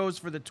 Sanchez goes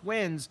for the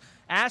Twins.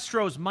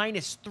 Astros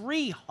minus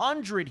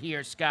 300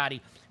 here,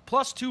 Scotty.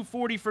 Plus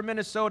 240 for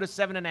Minnesota,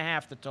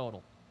 7.5 the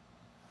total.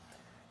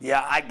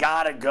 Yeah, I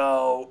got to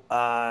go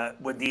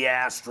with the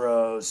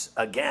Astros.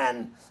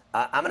 Again,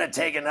 I'm going to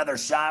take another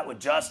shot with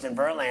Justin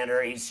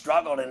Verlander. He's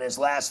struggled in his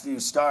last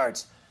few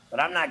starts,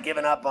 but I'm not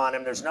giving up on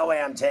him. There's no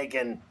way I'm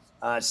taking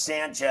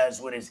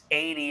Sanchez with his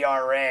 8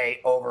 ERA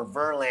over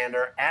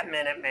Verlander at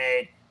Minute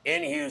Maid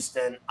in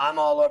Houston. I'm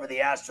all over the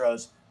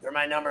Astros. They're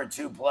my number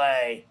 2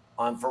 play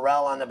on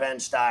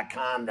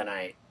PharrellOnTheBench.com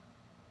tonight.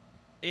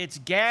 It's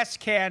gas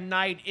can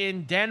night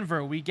in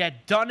Denver. We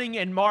get Dunning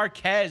and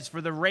Marquez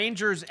for the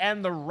Rangers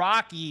and the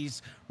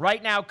Rockies.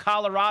 Right now,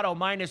 Colorado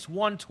minus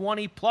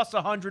 120, plus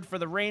 100 for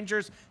the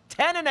Rangers.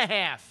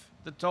 10.5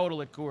 the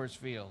total at Coors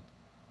Field.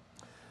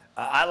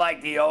 I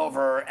like the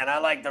over, and I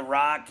like the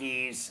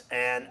Rockies.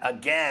 And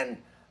again,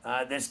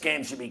 this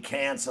game should be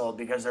canceled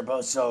because they're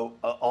both so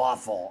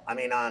awful. I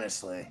mean,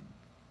 honestly.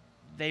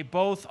 They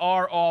both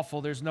are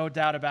awful. There's no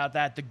doubt about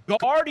that. The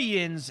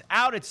Guardians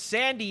out at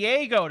San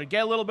Diego to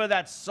get a little bit of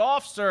that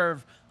soft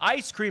serve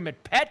ice cream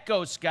at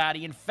Petco,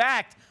 Scotty. In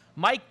fact,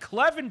 Mike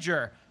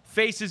Clevenger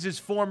faces his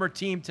former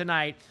team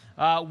tonight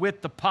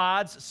with the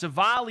Pods.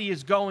 Savali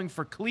is going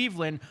for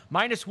Cleveland.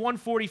 Minus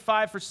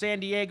 145 for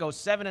San Diego.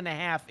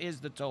 7.5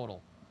 is the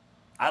total.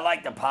 I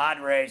like the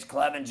Padres,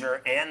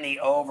 Clevenger, and the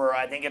over.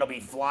 I think it'll be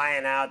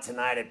flying out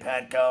tonight at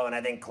Petco, and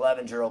I think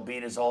Clevenger will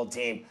beat his old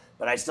team.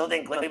 But I still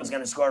think Cleveland's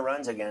going to score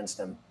runs against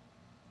him.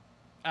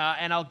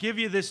 And I'll give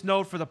you this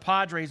note for the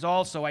Padres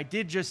also. I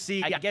did just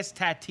see, I guess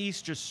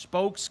Tatis just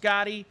spoke,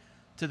 Scotty,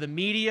 to the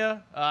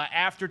media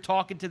after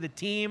talking to the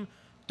team.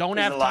 Don't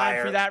have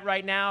time for that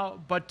right now.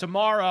 But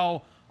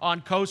tomorrow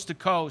on Coast to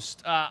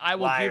Coast, I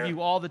will give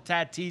you all the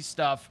Tatis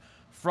stuff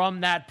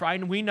from that.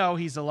 Brian, we know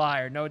he's a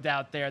liar, no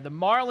doubt there. The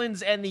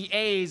Marlins and the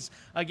A's,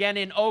 again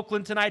in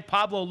Oakland tonight.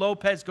 Pablo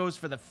Lopez goes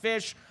for the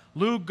fish.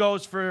 Lug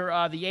goes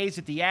for the A's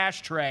at the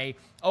ashtray.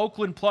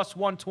 Oakland plus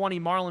 120,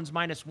 Marlins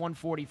minus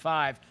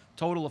 145.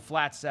 Total of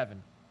flat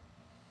 7.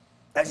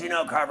 As you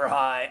know, Carver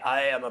High,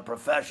 I am a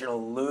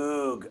professional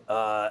lug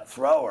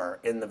thrower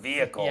in the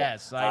vehicle.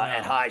 Yes, I know.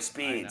 At high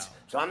speeds.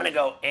 So I'm going to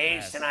go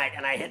A's tonight,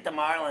 and I hit the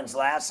Marlins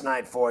last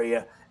night for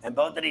you, and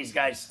both of these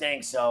guys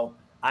stink, so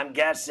I'm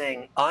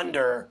guessing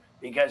under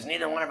because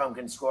neither one of them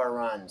can score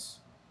runs.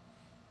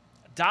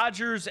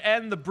 Dodgers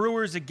and the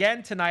Brewers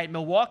again tonight.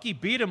 Milwaukee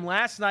beat them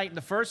last night in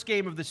the first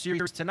game of the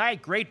series.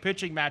 Tonight, great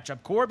pitching matchup.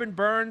 Corbin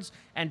Burns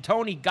and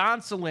Tony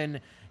Gonsolin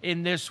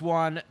in this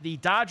one. The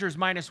Dodgers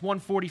minus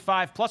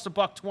 145 plus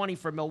 $120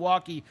 for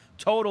Milwaukee.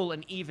 Total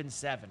an even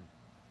 7.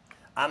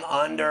 I'm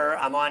under.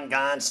 I'm on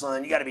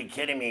Gonsolin. You got to be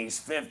kidding me. He's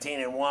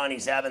 15-1.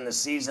 He's having the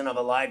season of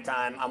a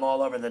lifetime. I'm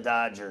all over the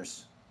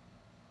Dodgers.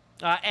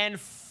 And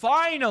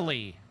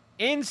finally,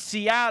 in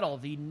Seattle,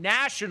 the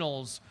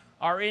Nationals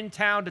are in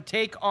town to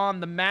take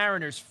on the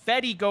Mariners.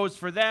 Fedde goes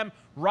for them.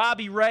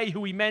 Robbie Ray, who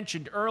we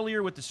mentioned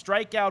earlier with the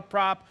strikeout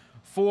prop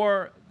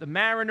for the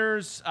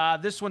Mariners.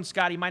 This one,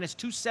 Scotty, minus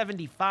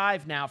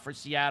 275 now for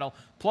Seattle,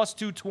 plus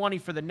 220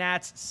 for the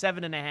Nats,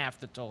 7.5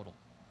 the total.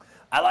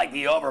 I like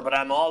the over, but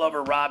I'm all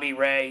over Robbie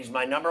Ray. He's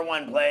my number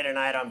one play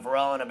tonight on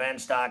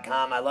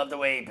FerrallOnAbench.com. I love the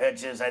way he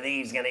pitches. I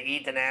think he's going to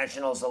eat the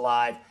Nationals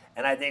alive,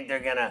 and I think they're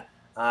going to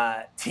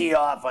tee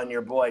off on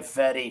your boy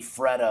Fedde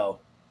Fredo.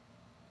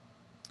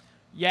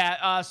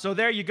 Yeah, so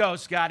there you go,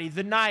 Scotty.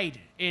 The night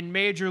in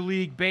Major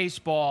League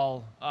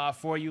Baseball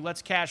for you.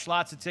 Let's cash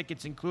lots of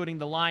tickets, including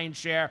the lion's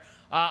share.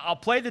 I'll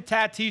play the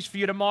Tatis for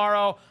you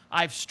tomorrow.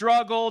 I've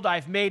struggled.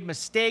 I've made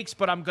mistakes,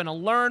 but I'm going to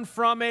learn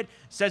from it.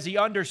 Says he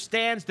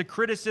understands the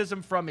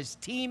criticism from his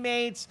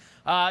teammates.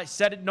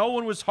 Said no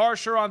one was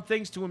harsher on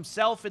things to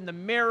himself in the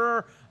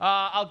mirror.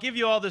 I'll give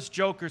you all this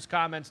Joker's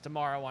comments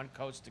tomorrow on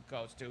Coast to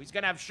Coast, too. He's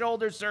going to have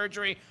shoulder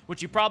surgery,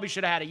 which he probably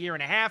should have had a year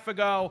and a half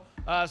ago.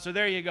 So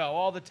there you go,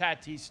 all the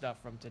Tatis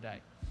stuff from today.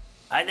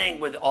 I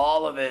think with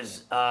all of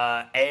his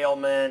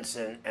ailments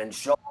and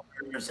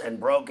shoulders and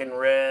broken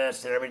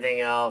wrists and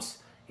everything else,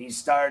 he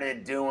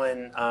started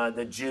doing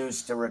the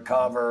juice to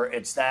recover.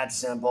 It's that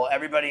simple.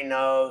 Everybody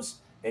knows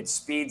it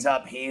speeds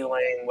up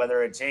healing,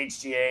 whether it's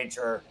HGH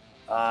or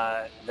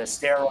the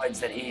steroids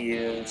that he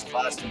used,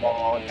 plus the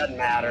ball. It doesn't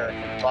matter.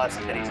 Plus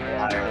that he's a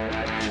liar.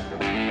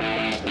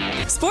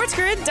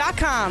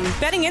 SportsGrid.com.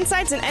 Betting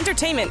insights and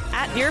entertainment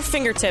at your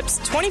fingertips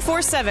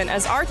 24/7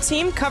 as our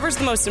team covers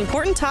the most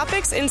important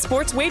topics in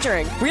sports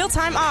wagering.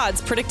 Real-time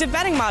odds, predictive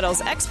betting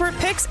models, expert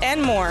picks,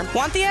 and more.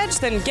 Want the edge?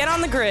 Then get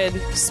on the grid.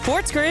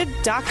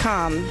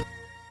 SportsGrid.com.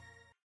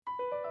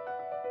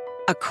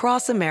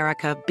 Across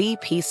America,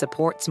 BP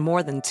supports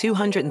more than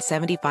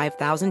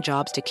 275,000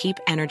 jobs to keep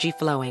energy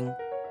flowing.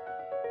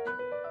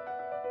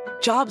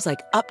 Jobs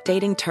like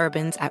updating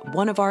turbines at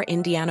one of our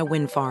Indiana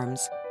wind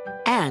farms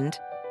and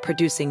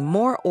producing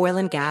more oil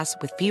and gas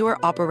with fewer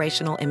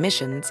operational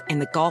emissions in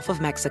the Gulf of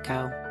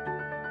Mexico.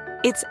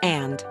 It's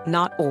and,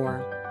 not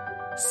or.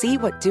 See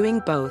what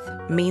doing both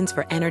means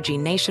for energy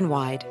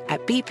nationwide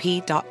at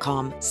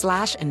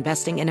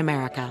bp.com/investing in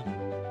America.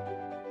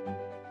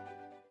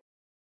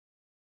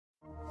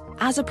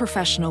 As a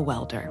professional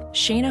welder,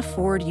 Shayna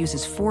Ford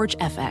uses Forge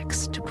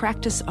FX to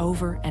practice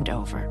over and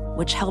over,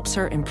 which helps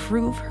her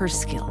improve her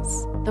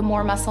skills. The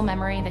more muscle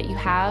memory that you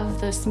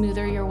have, the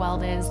smoother your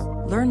weld is.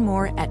 Learn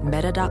more at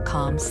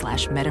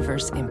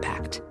meta.com/metaverse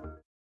impact.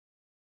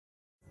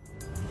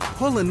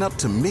 Pulling up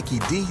to Mickey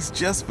D's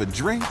just for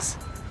drinks?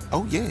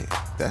 Oh yeah,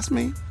 that's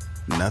me.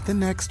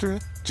 Nothing extra,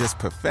 just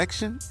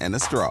perfection and a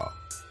straw.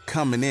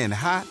 Coming in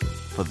hot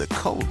for the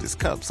coldest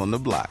cups on the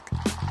block.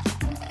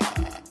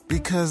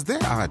 Because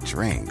there are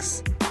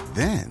drinks.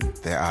 Then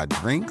there are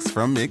drinks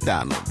from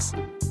McDonald's.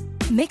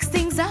 Mix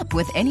things up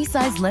with any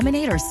size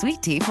lemonade or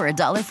sweet tea for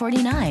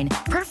 $1.49.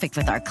 Perfect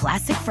with our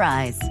classic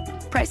fries.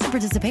 Price and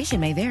participation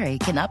may vary.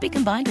 Cannot be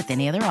combined with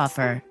any other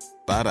offer.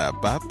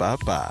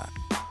 Ba-da-ba-ba-ba.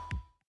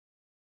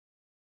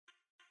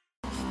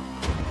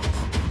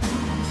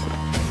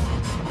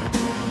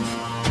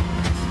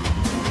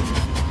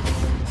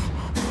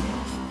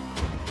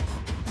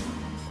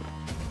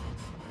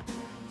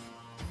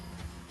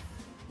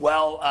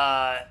 Well,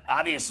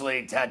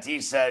 obviously,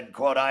 Tatis said,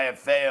 quote, "I have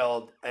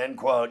failed," end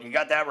quote. You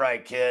got that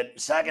right, kid.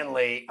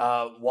 Secondly,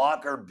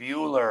 Walker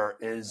Buehler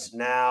is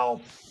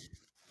now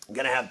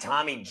going to have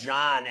Tommy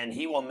John, and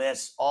he will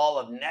miss all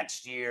of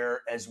next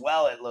year as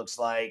well, it looks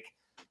like,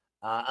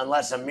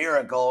 unless a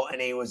miracle,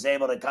 and he was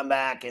able to come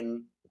back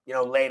in,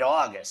 late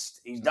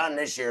August. He's done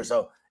this year,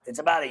 so it's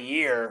about a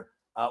year.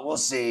 We'll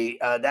see.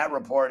 That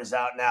report is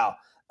out now.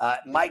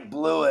 Mike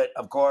Blewett,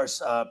 of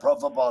course, Pro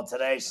Football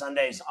Today,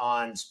 Sundays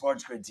on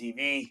Sports Grid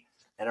TV,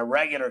 and a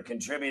regular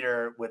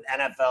contributor with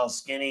NFL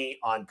Skinny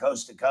on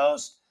Coast to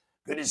Coast.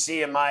 Good to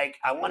see you, Mike.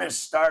 I want to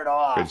start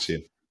off Good to see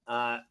you.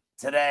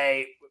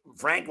 Today,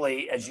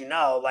 frankly, as you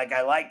know, like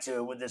I like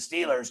to, with the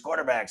Steelers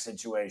quarterback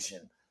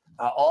situation.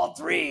 All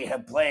three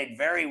have played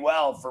very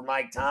well for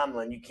Mike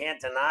Tomlin. You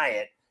can't deny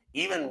it.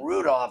 Even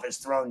Rudolph has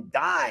thrown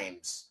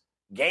dimes,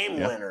 game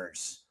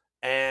winners,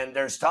 and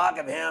there's talk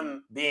of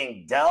him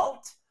being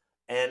dealt.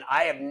 And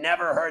I have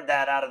never heard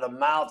that out of the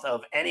mouth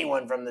of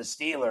anyone from the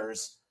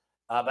Steelers.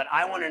 But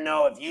I want to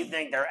know if you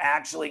think they're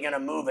actually going to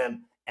move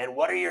him. And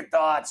what are your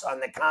thoughts on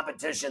the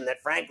competition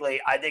that,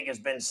 frankly, I think has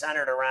been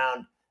centered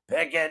around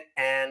Pickett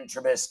and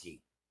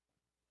Trubisky?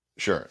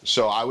 Sure.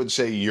 So I would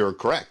say you're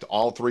correct.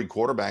 All three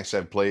quarterbacks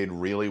have played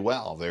really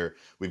well.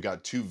 We've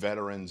got two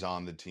veterans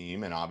on the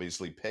team, and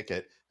obviously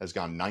Pickett has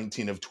gone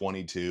 19 of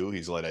 22.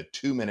 He's led a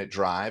 2-minute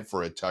drive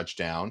for a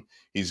touchdown.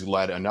 He's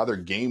led another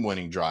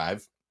game-winning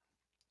drive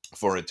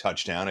for a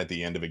touchdown at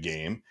the end of a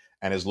game,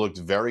 and has looked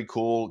very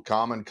cool,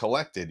 calm, and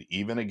collected,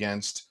 even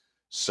against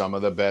some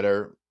of the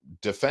better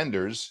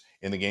defenders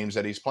in the games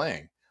that he's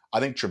playing. I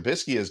think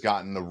Trubisky has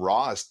gotten the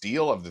rawest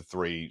deal of the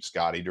three,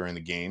 Scotty, during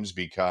the games,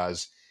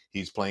 because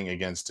he's playing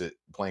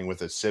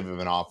with a sieve of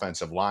an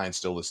offensive line.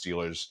 Still the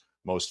Steelers'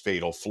 most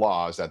fatal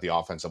flaw is that the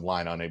offensive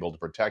line unable to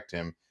protect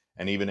him.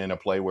 And even in a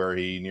play where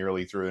he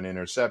nearly threw an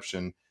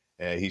interception,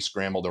 he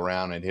scrambled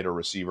around and hit a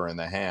receiver in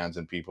the hands,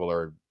 and people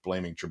are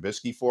blaming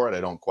Trubisky for it.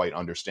 I don't quite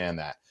understand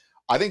that.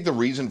 I think the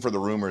reason for the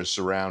rumors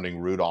surrounding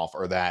Rudolph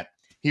are that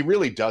he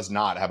really does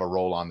not have a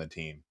role on the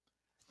team.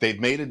 They've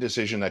made a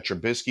decision that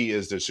Trubisky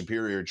is the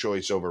superior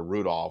choice over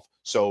Rudolph.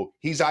 So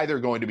he's either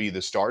going to be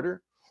the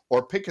starter,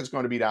 or Pickett's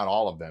going to beat out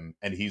all of them,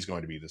 and he's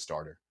going to be the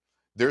starter.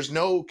 There's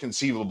no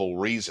conceivable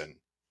reason,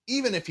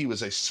 even if he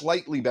was a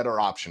slightly better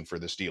option for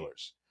the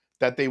Steelers,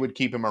 that they would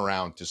keep him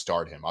around to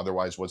start him.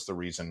 Otherwise, what's the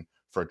reason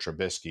for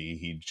Trubisky?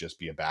 He'd just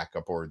be a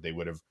backup, or they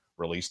would have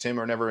released him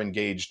or never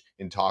engaged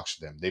in talks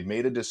with him. They've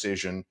made a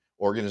decision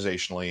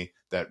organizationally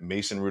that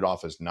Mason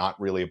Rudolph is not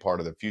really a part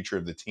of the future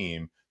of the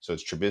team. So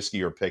it's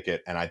Trubisky or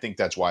Pickett, and I think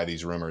that's why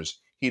these rumors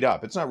heat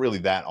up. It's not really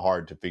that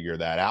hard to figure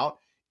that out.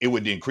 It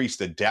would increase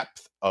the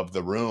depth of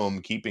the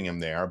room keeping him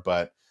there,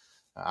 but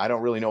I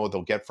don't really know what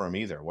they'll get for him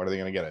either. What are they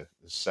going to get,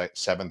 a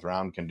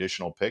seventh-round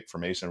conditional pick for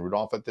Mason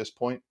Rudolph at this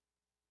point?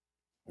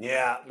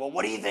 Yeah, well,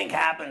 what do you think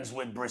happens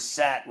with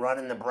Brissett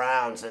running the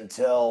Browns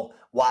until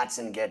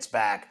Watson gets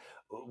back?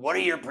 What are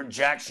your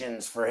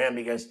projections for him?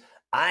 Because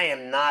I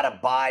am not a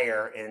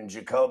buyer in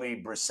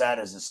Jacoby Brissett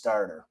as a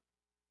starter.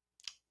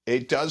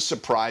 It does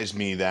surprise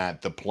me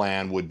that the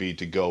plan would be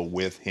to go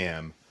with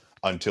him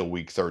until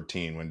week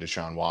 13 when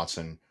Deshaun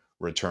Watson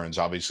returns.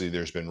 Obviously,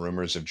 there's been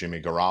rumors of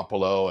Jimmy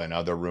Garoppolo and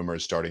other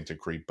rumors starting to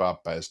creep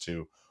up as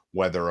to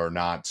whether or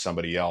not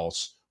somebody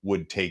else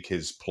would take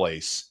his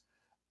place.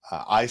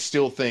 I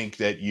still think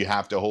that you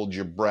have to hold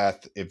your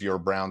breath if you're a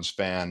Browns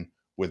fan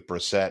with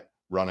Brissett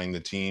running the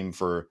team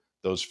for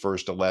those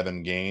first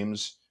 11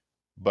 games,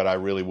 but I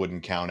really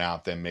wouldn't count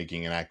out them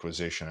making an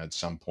acquisition at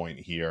some point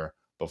here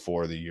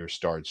before the year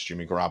starts.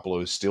 Jimmy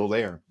Garoppolo is still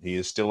there. He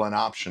is still an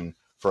option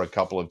for a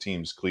couple of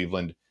teams,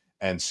 Cleveland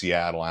and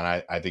Seattle,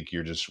 and I think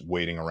you're just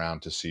waiting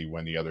around to see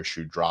when the other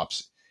shoe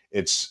drops.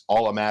 It's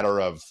all a matter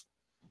of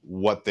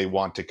what they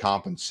want to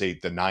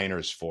compensate the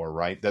Niners for,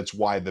 right? That's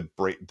why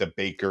the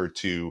Baker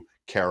to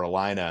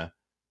Carolina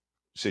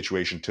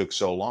situation took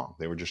so long.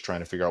 They were just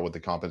trying to figure out what the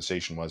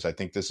compensation was. I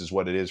think this is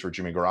what it is for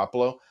Jimmy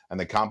Garoppolo, and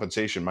the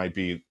compensation might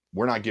be,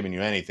 we're not giving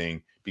you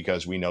anything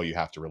because we know you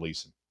have to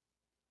release him.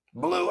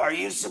 Blue, are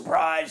you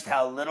surprised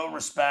how little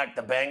respect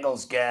the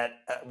Bengals get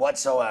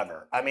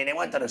whatsoever? I mean, they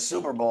went to the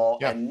Super Bowl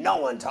and no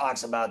one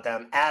talks about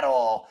them at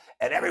all,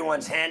 and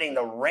everyone's handing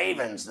the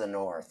Ravens the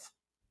North.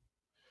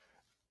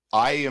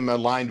 I am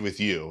aligned with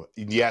you.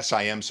 Yes,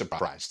 I am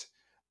surprised.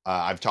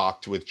 I've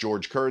talked with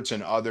George Kurtz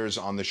and others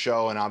on the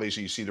show, and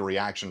obviously you see the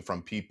reaction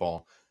from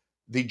people.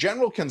 The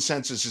general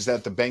consensus is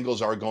that the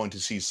Bengals are going to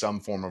see some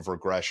form of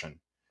regression.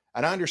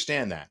 And I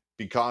understand that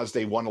because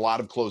they won a lot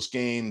of close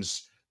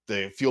games.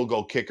 The field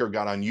goal kicker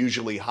got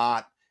unusually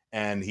hot,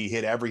 and he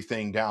hit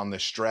everything down the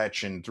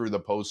stretch and through the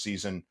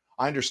postseason.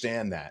 I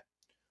understand that.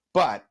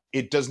 But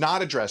it does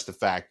not address the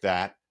fact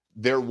that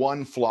their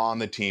one flaw on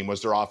the team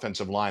was their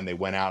offensive line. They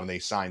went out and they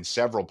signed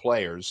several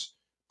players,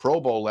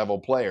 Pro Bowl level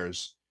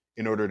players,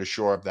 in order to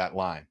shore up that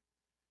line.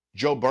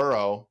 Joe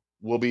Burrow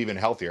will be even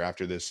healthier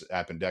after this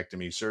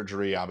appendectomy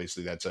surgery.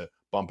 Obviously, that's a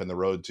bump in the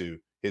road to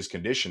his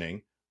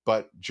conditioning.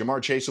 But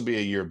Jamar Chase will be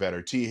a year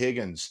better. T.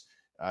 Higgins,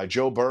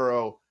 Joe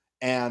Burrow,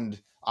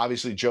 and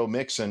obviously Joe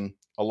Mixon,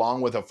 along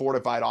with a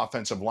fortified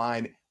offensive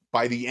line.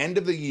 By the end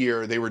of the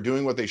year, they were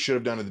doing what they should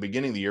have done at the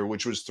beginning of the year,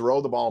 which was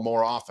throw the ball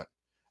more often.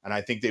 And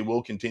I think they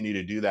will continue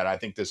to do that. I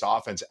think this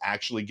offense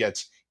actually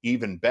gets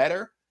even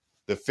better.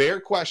 The fair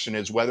question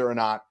is whether or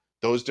not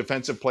those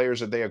defensive players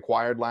that they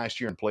acquired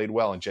last year and played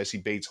well, and Jesse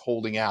Bates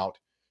holding out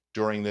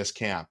during this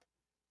camp,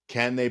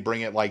 can they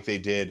bring it like they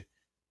did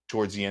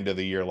towards the end of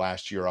the year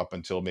last year up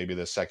until maybe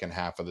the second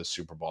half of the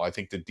Super Bowl? I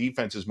think the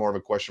defense is more of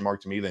a question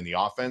mark to me than the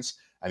offense,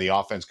 and the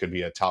offense could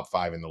be a top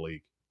 5 in the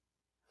league.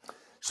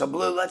 So,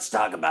 Blue, let's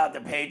talk about the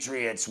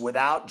Patriots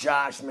without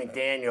Josh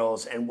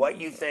McDaniels and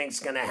what you think is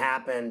going to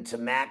happen to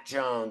Mac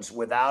Jones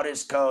without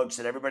his coach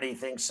that everybody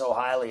thinks so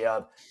highly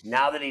of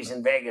now that he's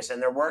in Vegas.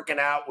 And they're working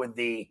out with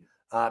the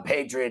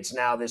Patriots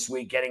now this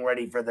week, getting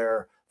ready for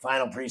their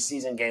final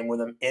preseason game with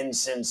them in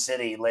Sin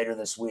City later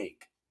this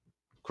week.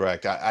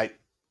 Correct.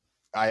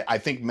 I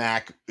think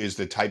Mac is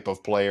the type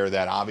of player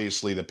that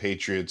obviously the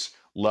Patriots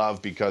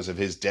love because of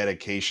his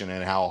dedication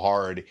and how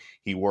hard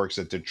he works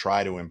to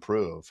try to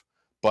improve.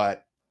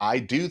 But I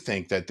do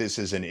think that this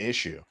is an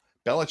issue.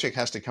 Belichick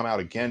has to come out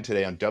again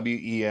today on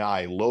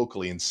WEI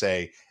locally and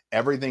say,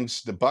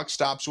 the buck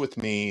stops with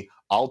me.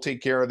 I'll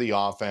take care of the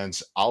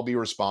offense. I'll be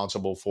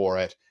responsible for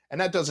it.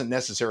 And that doesn't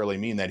necessarily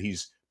mean that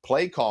he's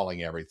play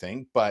calling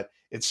everything, but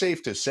it's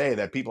safe to say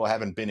that people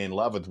haven't been in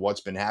love with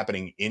what's been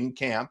happening in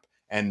camp.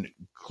 And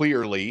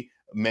clearly,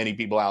 many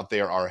people out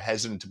there are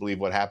hesitant to believe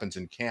what happens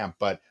in camp.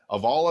 But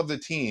of all of the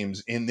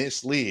teams in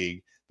this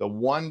league, the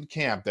one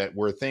camp that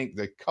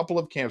the couple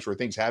of camps where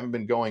things haven't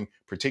been going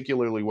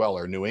particularly well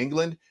are New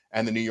England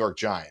and the New York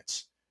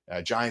Giants.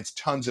 Giants,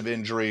 tons of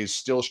injuries,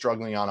 still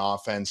struggling on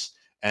offense,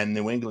 and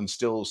New England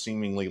still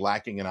seemingly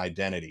lacking an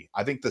identity.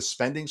 I think the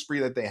spending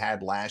spree that they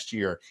had last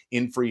year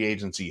in free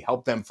agency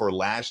helped them for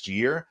last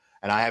year,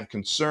 and I have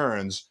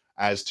concerns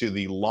as to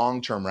the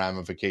long-term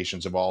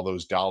ramifications of all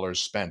those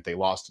dollars spent. They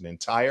lost an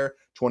entire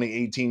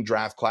 2018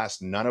 draft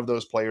class. None of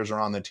those players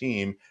are on the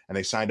team, and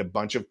they signed a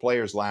bunch of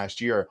players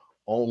last year,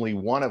 only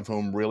one of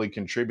whom really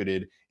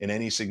contributed in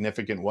any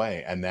significant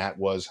way, and that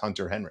was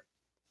Hunter Henry.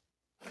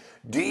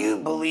 Do you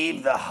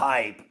believe the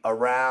hype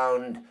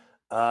around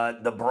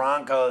the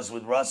Broncos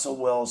with Russell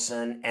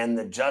Wilson and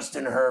the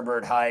Justin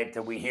Herbert hype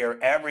that we hear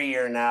every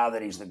year now,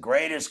 that he's the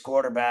greatest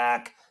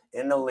quarterback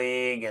in the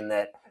league and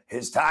that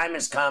his time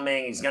is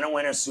coming, he's going to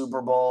win a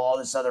Super Bowl, all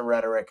this other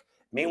rhetoric?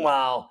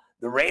 Meanwhile,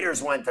 the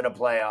Raiders went to the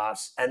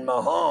playoffs and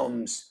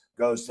Mahomes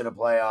goes to the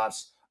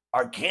playoffs.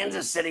 Are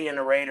Kansas City and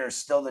the Raiders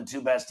still the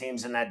two best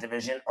teams in that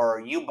division, or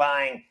are you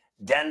buying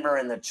Denver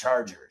and the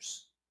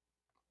Chargers?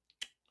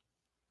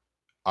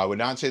 I would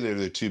not say they're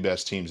the two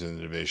best teams in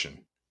the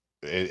division.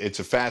 It's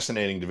a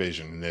fascinating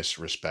division in this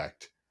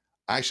respect.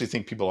 I actually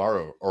think people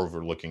are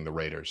overlooking the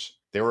Raiders.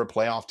 They were a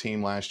playoff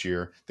team last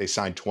year. They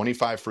signed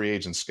 25 free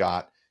agents,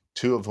 Scott,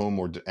 two of whom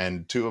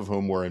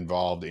were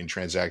involved in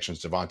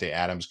transactions. Devontae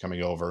Adams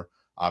coming over,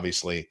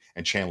 obviously,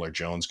 and Chandler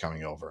Jones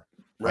coming over.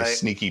 Right. My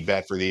sneaky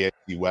bet for the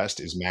AFC West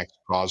is Max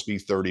Crosby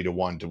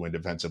 30-1 to win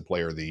Defensive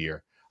Player of the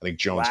Year. I think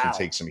Jones can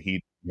take some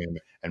heat from him,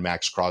 and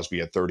Max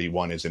Crosby at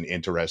 31 is an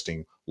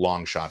interesting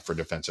long shot for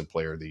Defensive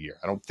Player of the Year.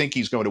 I don't think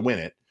he's going to win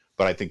it,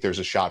 but I think there's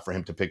a shot for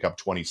him to pick up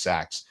 20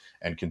 sacks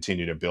and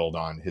continue to build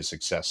on his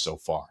success so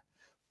far.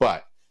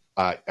 But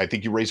I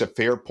think you raise a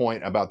fair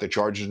point about the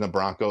Chargers and the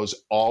Broncos.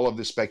 All of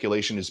the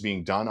speculation is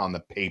being done on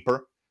the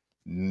paper.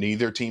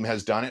 Neither team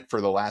has done it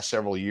for the last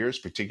several years,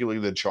 particularly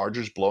the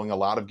Chargers blowing a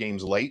lot of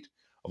games late.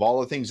 Of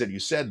all the things that you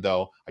said,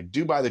 though, I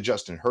do buy the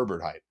Justin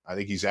Herbert hype. I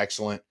think he's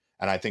excellent,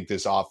 and I think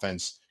this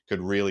offense could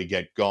really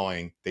get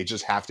going. They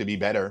just have to be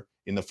better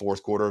in the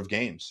fourth quarter of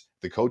games.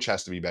 The coach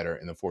has to be better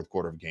in the fourth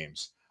quarter of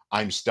games.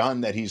 I'm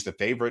stunned that he's the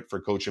favorite for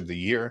Coach of the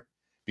Year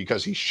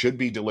because he should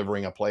be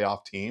delivering a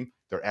playoff team.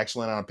 They're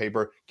excellent on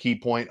paper. Key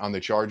point on the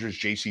Chargers,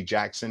 J.C.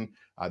 Jackson,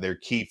 their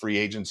key free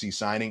agency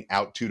signing,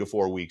 out 2 to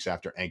 4 weeks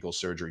after ankle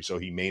surgery, so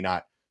he may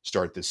not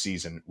start the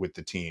season with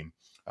the team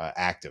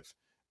active.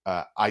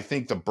 I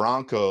think the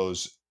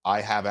Broncos,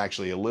 I have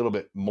actually a little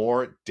bit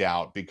more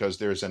doubt because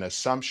there's an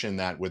assumption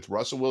that with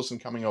Russell Wilson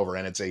coming over,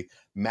 and it's a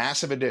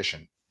massive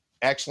addition,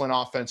 excellent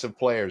offensive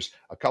players,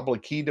 a couple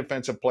of key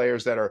defensive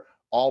players that are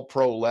all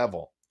pro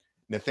level.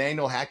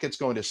 Nathaniel Hackett's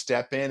going to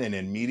step in and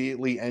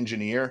immediately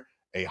engineer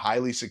a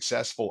highly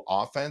successful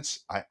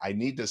offense. I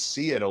need to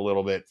see it a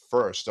little bit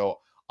first. So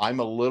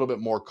I'm a little bit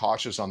more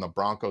cautious on the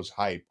Broncos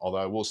hype, although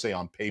I will say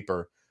on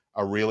paper,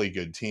 a really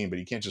good team, but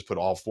you can't just put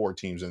all four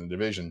teams in the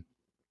division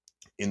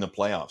in the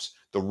playoffs.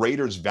 The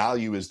Raiders'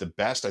 value is the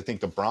best. I think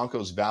the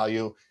Broncos'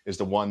 value is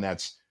the one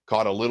that's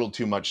caught a little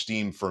too much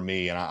steam for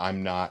me, and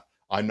I'm not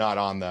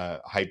on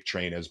the hype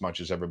train as much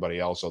as everybody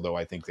else, although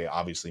I think they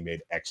obviously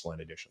made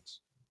excellent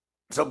additions.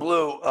 So,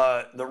 Blue,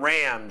 the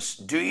Rams,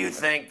 do you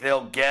think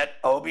they'll get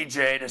OBJ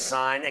to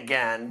sign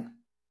again,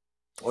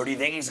 or do you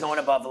think he's going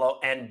to Buffalo?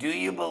 And do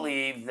you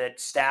believe that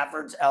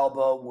Stafford's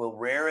elbow will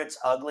rear its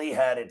ugly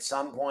head at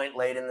some point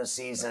late in the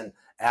season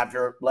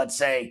after, let's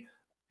say,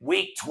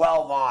 week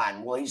 12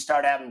 on? Will he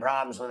start having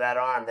problems with that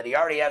arm that he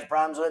already has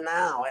problems with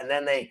now? And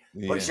then they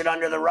push it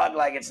under the rug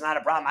like it's not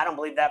a problem. I don't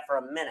believe that for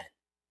a minute.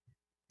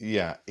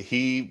 Yeah,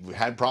 he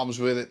had problems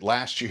with it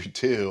last year,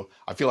 too.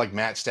 I feel like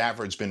Matt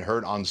Stafford's been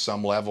hurt on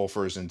some level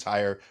for his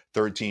entire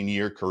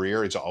 13-year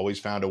career. He's always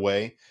found a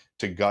way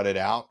to gut it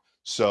out.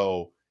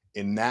 So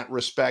in that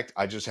respect,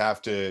 I just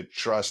have to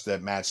trust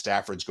that Matt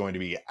Stafford's going to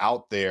be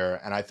out there,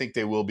 and I think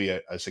they will be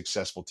a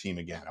successful team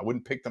again. I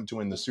wouldn't pick them to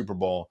win the Super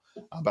Bowl,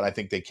 but I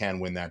think they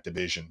can win that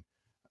division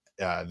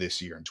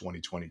this year in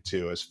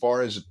 2022. As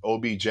far as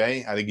OBJ,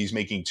 I think he's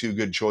making two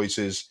good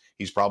choices.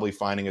 He's probably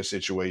finding a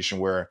situation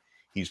where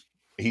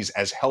he's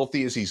as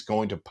healthy as he's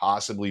going to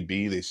possibly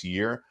be this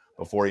year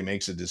before he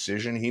makes a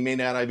decision. He may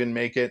not even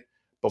make it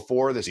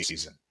before the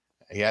season.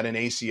 He had an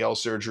ACL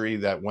surgery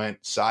that went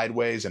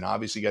sideways and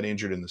obviously got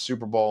injured in the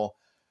Super Bowl.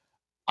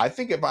 I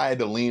think if I had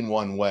to lean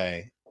one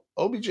way,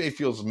 OBJ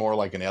feels more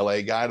like an LA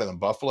guy than a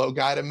Buffalo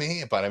guy to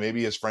me, but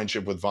maybe his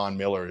friendship with Von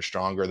Miller is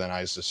stronger than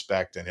I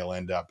suspect, and he'll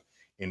end up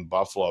in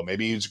Buffalo.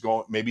 Maybe he's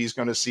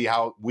going to see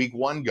how week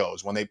 1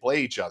 goes when they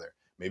play each other.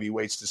 Maybe he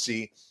waits to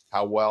see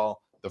how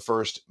well the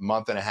first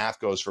month and a half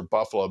goes for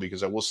Buffalo,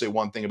 because I will say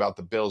one thing about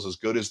the Bills: as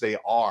good as they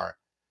are,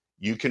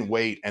 you can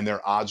wait and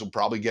their odds will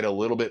probably get a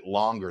little bit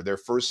longer. Their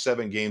first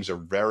 7 games are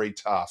very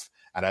tough,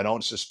 and I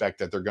don't suspect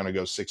that they're going to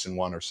go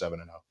 6-1 or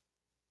 7-0.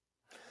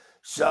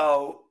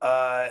 So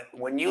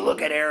when you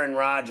look at Aaron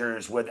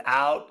Rodgers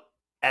without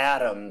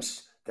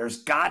Adams,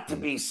 there's got to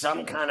be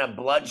some kind of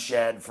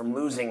bloodshed from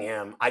losing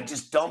him. I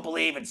just don't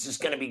believe it's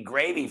just going to be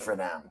gravy for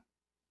them.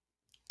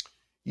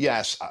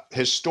 Yes,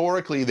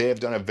 historically, they have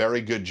done a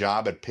very good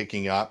job at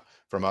picking up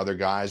from other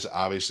guys.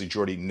 Obviously,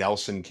 Jordy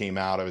Nelson came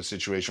out of a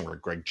situation where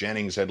Greg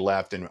Jennings had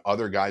left and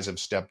other guys have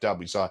stepped up.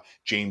 We saw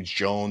James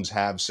Jones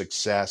have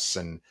success,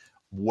 and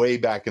way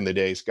back in the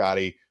day,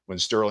 Scotty, when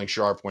Sterling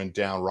Sharp went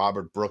down,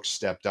 Robert Brooks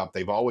stepped up.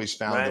 They've always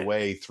found a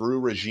way through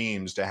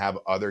regimes to have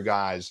other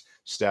guys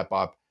step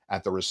up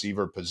at the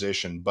receiver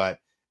position, but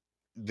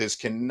this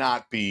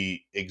cannot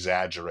be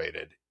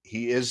exaggerated.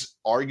 He is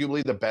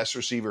arguably the best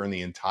receiver in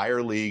the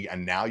entire league,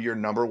 and now your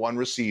number 1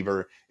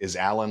 receiver is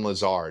Allen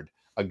Lazard,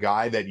 a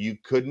guy that you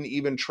couldn't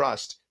even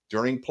trust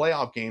during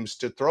playoff games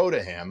to throw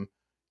to him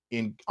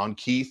on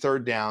key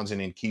third downs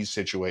and in key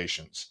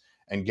situations.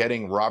 And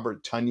getting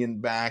Robert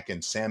Tonyan back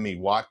and Sammy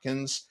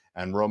Watkins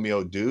and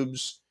Romeo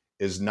Doubs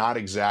is not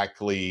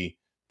exactly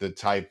the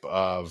type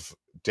of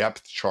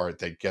depth chart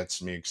that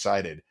gets me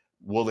excited.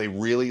 Will they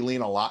really lean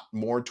a lot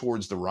more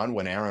towards the run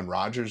when Aaron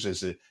Rodgers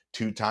is a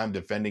 2-time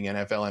defending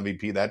NFL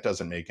MVP? That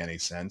doesn't make any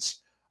sense.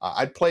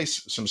 I'd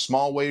place some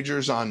small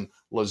wagers on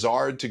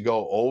Lazard to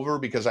go over,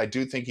 because I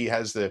do think he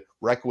has the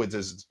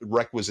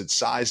requisite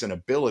size and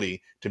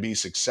ability to be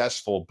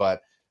successful.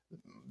 But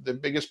the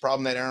biggest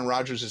problem that Aaron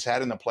Rodgers has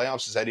had in the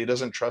playoffs is that he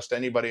doesn't trust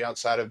anybody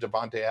outside of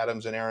Devontae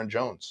Adams and Aaron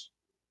Jones.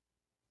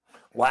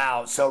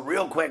 Wow. So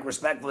real quick,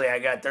 respectfully, I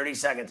got 30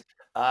 seconds.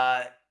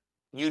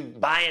 You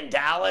buying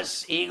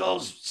Dallas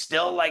Eagles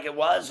still like it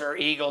was, or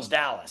Eagles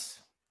Dallas?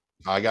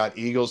 I got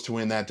Eagles to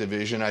win that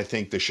division. I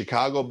think the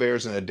Chicago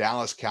Bears and the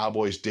Dallas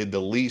Cowboys did the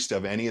least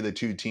of any of the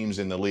 2 teams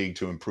in the league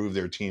to improve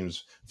their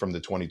teams from the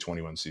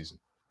 2021 season.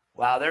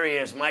 Wow, there he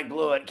is, Mike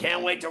Blewett.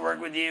 Can't wait to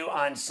work with you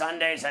on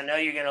Sundays. I know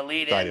you're going to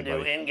lead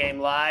into In-Game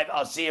Live.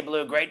 I'll see you,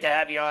 Blue. Great to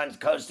have you on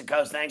Coast to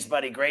Coast. Thanks,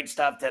 buddy. Great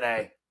stuff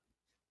today.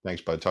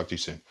 Thanks, bud. Talk to you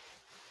soon.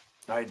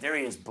 All right, there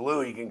he is,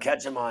 Blue. You can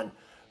catch him on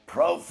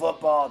Pro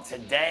Football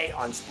Today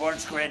on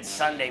Sports Grid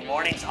Sunday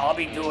mornings. I'll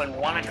be doing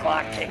 1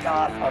 o'clock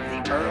kickoff of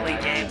the early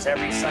games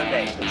every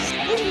Sunday.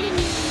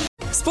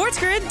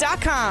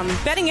 SportsGrid.com.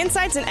 Betting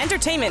insights and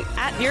entertainment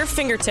at your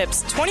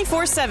fingertips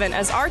 24/7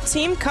 as our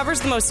team covers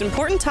the most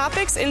important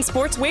topics in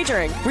sports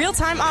wagering.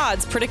 Real-time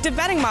odds, predictive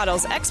betting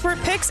models, expert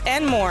picks,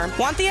 and more.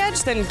 Want the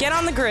edge? Then get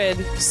on the grid.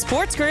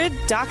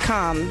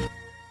 SportsGrid.com.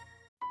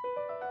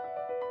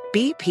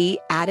 BP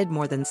added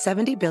more than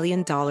 $70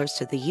 billion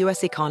to the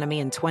U.S. economy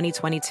in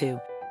 2022.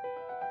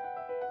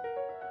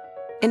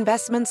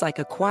 Investments like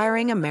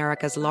acquiring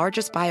America's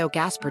largest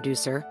biogas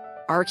producer,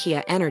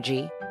 Archaea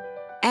Energy,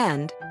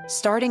 and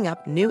starting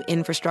up new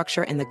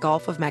infrastructure in the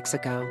Gulf of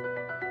Mexico.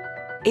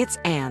 It's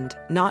and,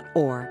 not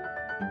or.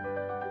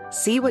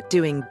 See what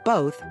doing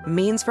both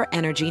means for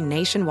energy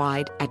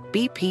nationwide at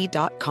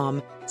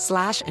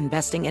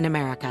bp.com/investing in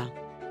America.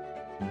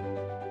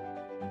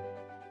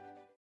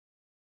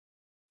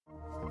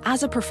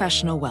 As a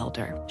professional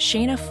welder,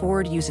 Shayna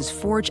Ford uses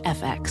Forge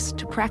FX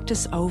to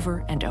practice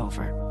over and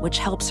over, which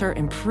helps her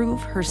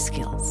improve her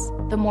skills.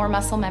 The more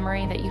muscle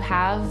memory that you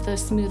have, the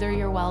smoother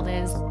your weld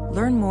is.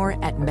 Learn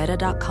more at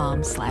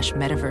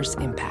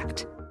meta.com/metaverse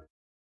impact.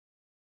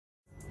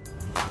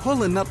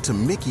 Pulling up to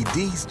Mickey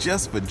D's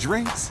just for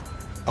drinks?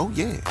 Oh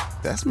yeah,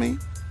 that's me.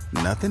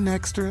 Nothing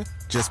extra,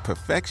 just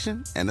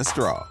perfection and a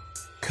straw.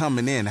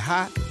 Coming in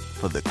hot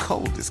for the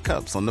coldest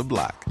cups on the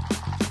block.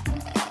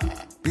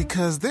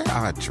 Because there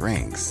are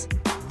drinks.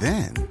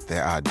 Then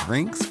there are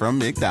drinks from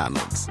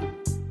McDonald's.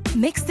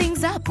 Mix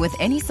things up with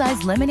any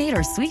size lemonade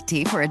or sweet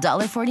tea for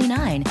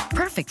 $1.49.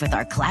 Perfect with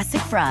our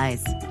classic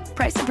fries.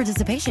 Price and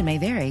participation may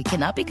vary.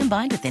 Cannot be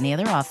combined with any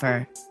other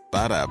offer.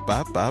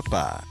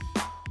 Ba-da-ba-ba-ba.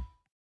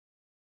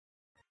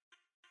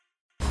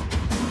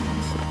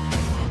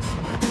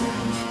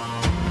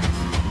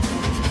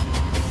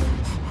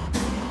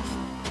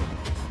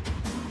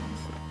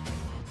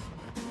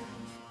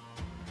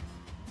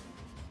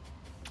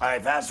 All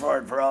right, fast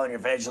forward, Ferrall, in your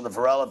facial, the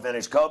Ferrella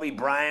finish. Kobe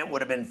Bryant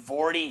would have been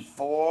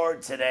 44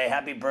 today.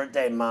 Happy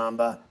birthday,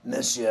 Mamba.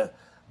 Miss you.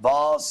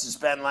 Vols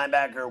suspend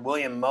linebacker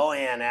William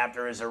Mohan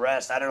after his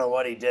arrest. I don't know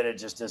what he did. It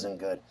just isn't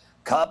good.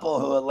 Couple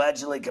who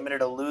allegedly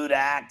committed a lewd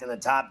act in the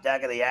top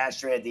deck of the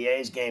Ashtray at the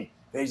A's game,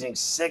 facing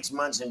 6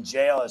 months in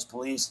jail as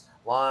police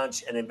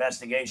launch an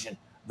investigation.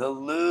 The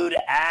lewd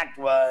act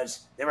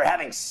was they were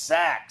having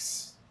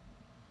sex.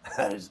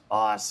 That is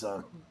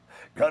awesome.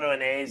 Go to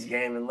an A's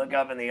game and look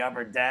up in the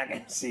upper deck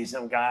and see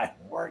some guy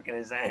working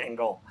his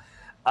angle.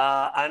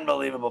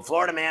 Unbelievable.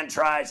 Florida man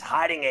tries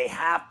hiding a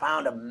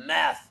half-pound of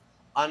meth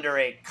under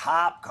a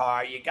cop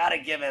car. You got to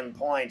give him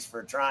points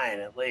for trying,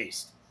 at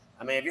least.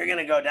 I mean, if you're going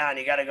to go down,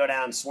 you got to go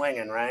down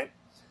swinging, right?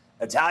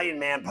 Italian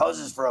man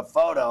poses for a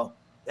photo.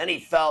 Then he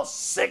fell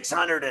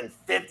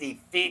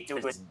 650 feet to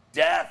his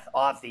death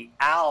off the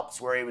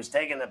Alps where he was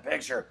taking the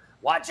picture.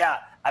 Watch out.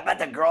 I bet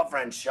the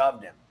girlfriend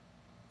shoved him.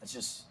 That's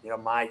just,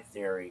 my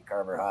theory,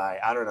 Carver High.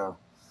 I don't know.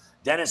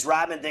 Dennis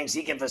Rodman thinks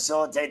he can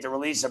facilitate the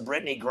release of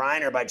Brittany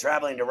Griner by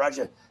traveling to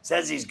Russia.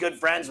 Says he's good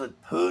friends with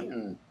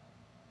Putin.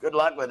 Good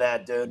luck with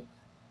that, dude.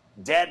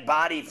 Dead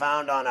body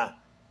found on a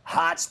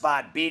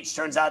hotspot beach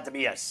turns out to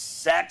be a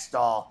sex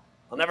doll.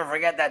 I'll never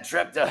forget that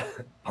trip to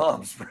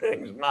Palm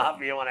Springs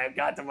Mafia when I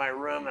got to my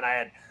room and I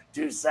had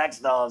 2 sex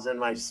dolls in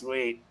my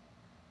suite.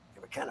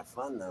 They were kind of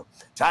fun, though.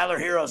 Tyler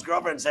Hero's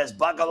girlfriend says,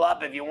 buckle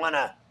up if you want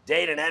to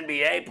date an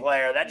NBA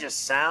player. That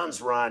just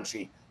sounds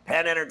raunchy.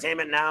 Penn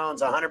Entertainment now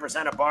owns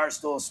 100% of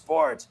Barstool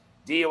Sports.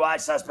 DUI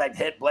suspect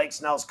hit Blake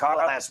Snell's car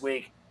last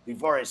week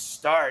before his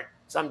start.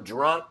 Some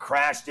drunk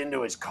crashed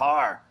into his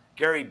car.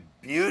 Gary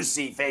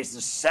Busey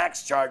faces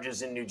sex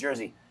charges in New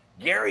Jersey.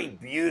 Gary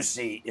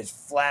Busey is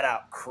flat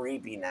out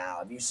creepy now.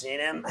 Have you seen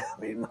him? I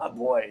mean, my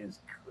boy is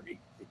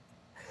creepy.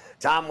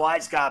 Tom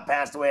Weisskopf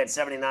passed away at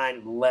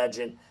 79,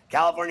 legend.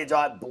 California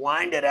dog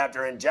blinded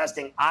after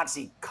ingesting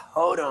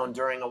oxycodone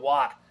during a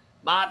walk.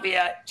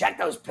 Mafia, check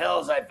those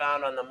pills I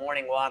found on the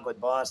morning walk with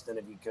Boston,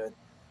 if you could.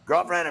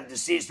 Girlfriend of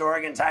deceased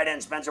Oregon tight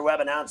end Spencer Webb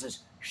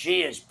announces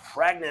she is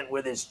pregnant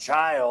with his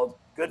child.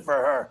 Good for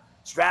her.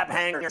 Strap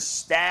hanger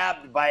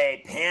stabbed by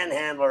a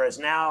panhandler has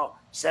now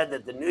said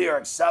that the New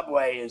York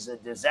subway is a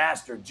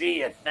disaster.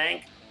 Gee, you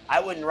think? I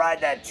wouldn't ride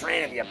that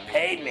train if you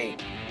paid me.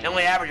 They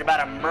only average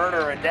about a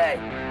murder a day.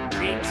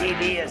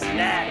 GTD is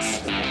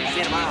next. See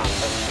you tomorrow.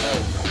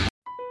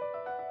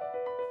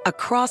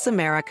 Across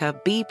America,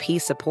 BP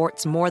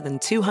supports more than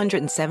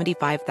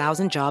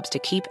 275,000 jobs to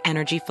keep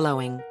energy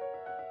flowing.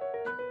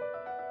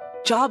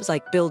 Jobs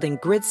like building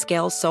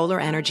grid-scale solar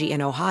energy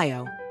in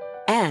Ohio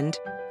and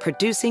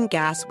producing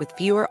gas with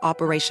fewer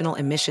operational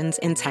emissions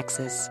in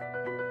Texas.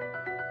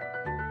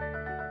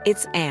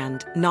 It's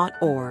and, not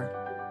or.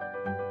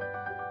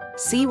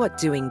 See what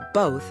doing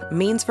both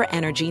means for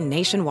energy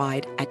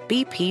nationwide at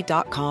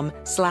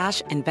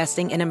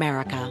bp.com/investing in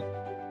America.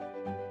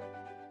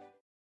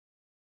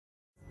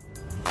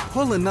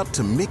 Pulling up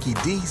to Mickey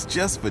D's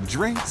just for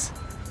drinks?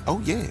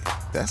 Oh yeah,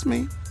 that's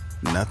me.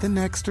 Nothing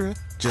extra,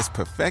 just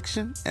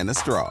perfection and a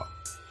straw.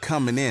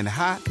 Coming in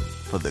hot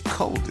for the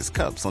coldest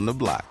cups on the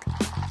block.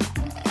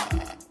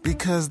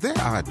 Because there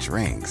are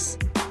drinks.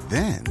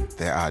 Then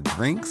there are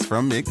drinks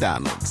from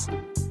McDonald's.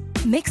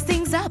 Mix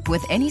things up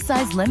with any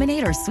size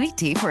lemonade or sweet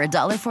tea for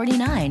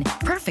 $1.49.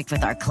 Perfect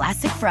with our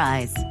classic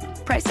fries.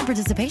 Price and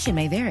participation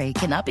may vary.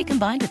 Cannot be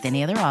combined with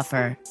any other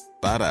offer.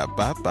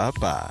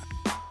 Ba-da-ba-ba-ba.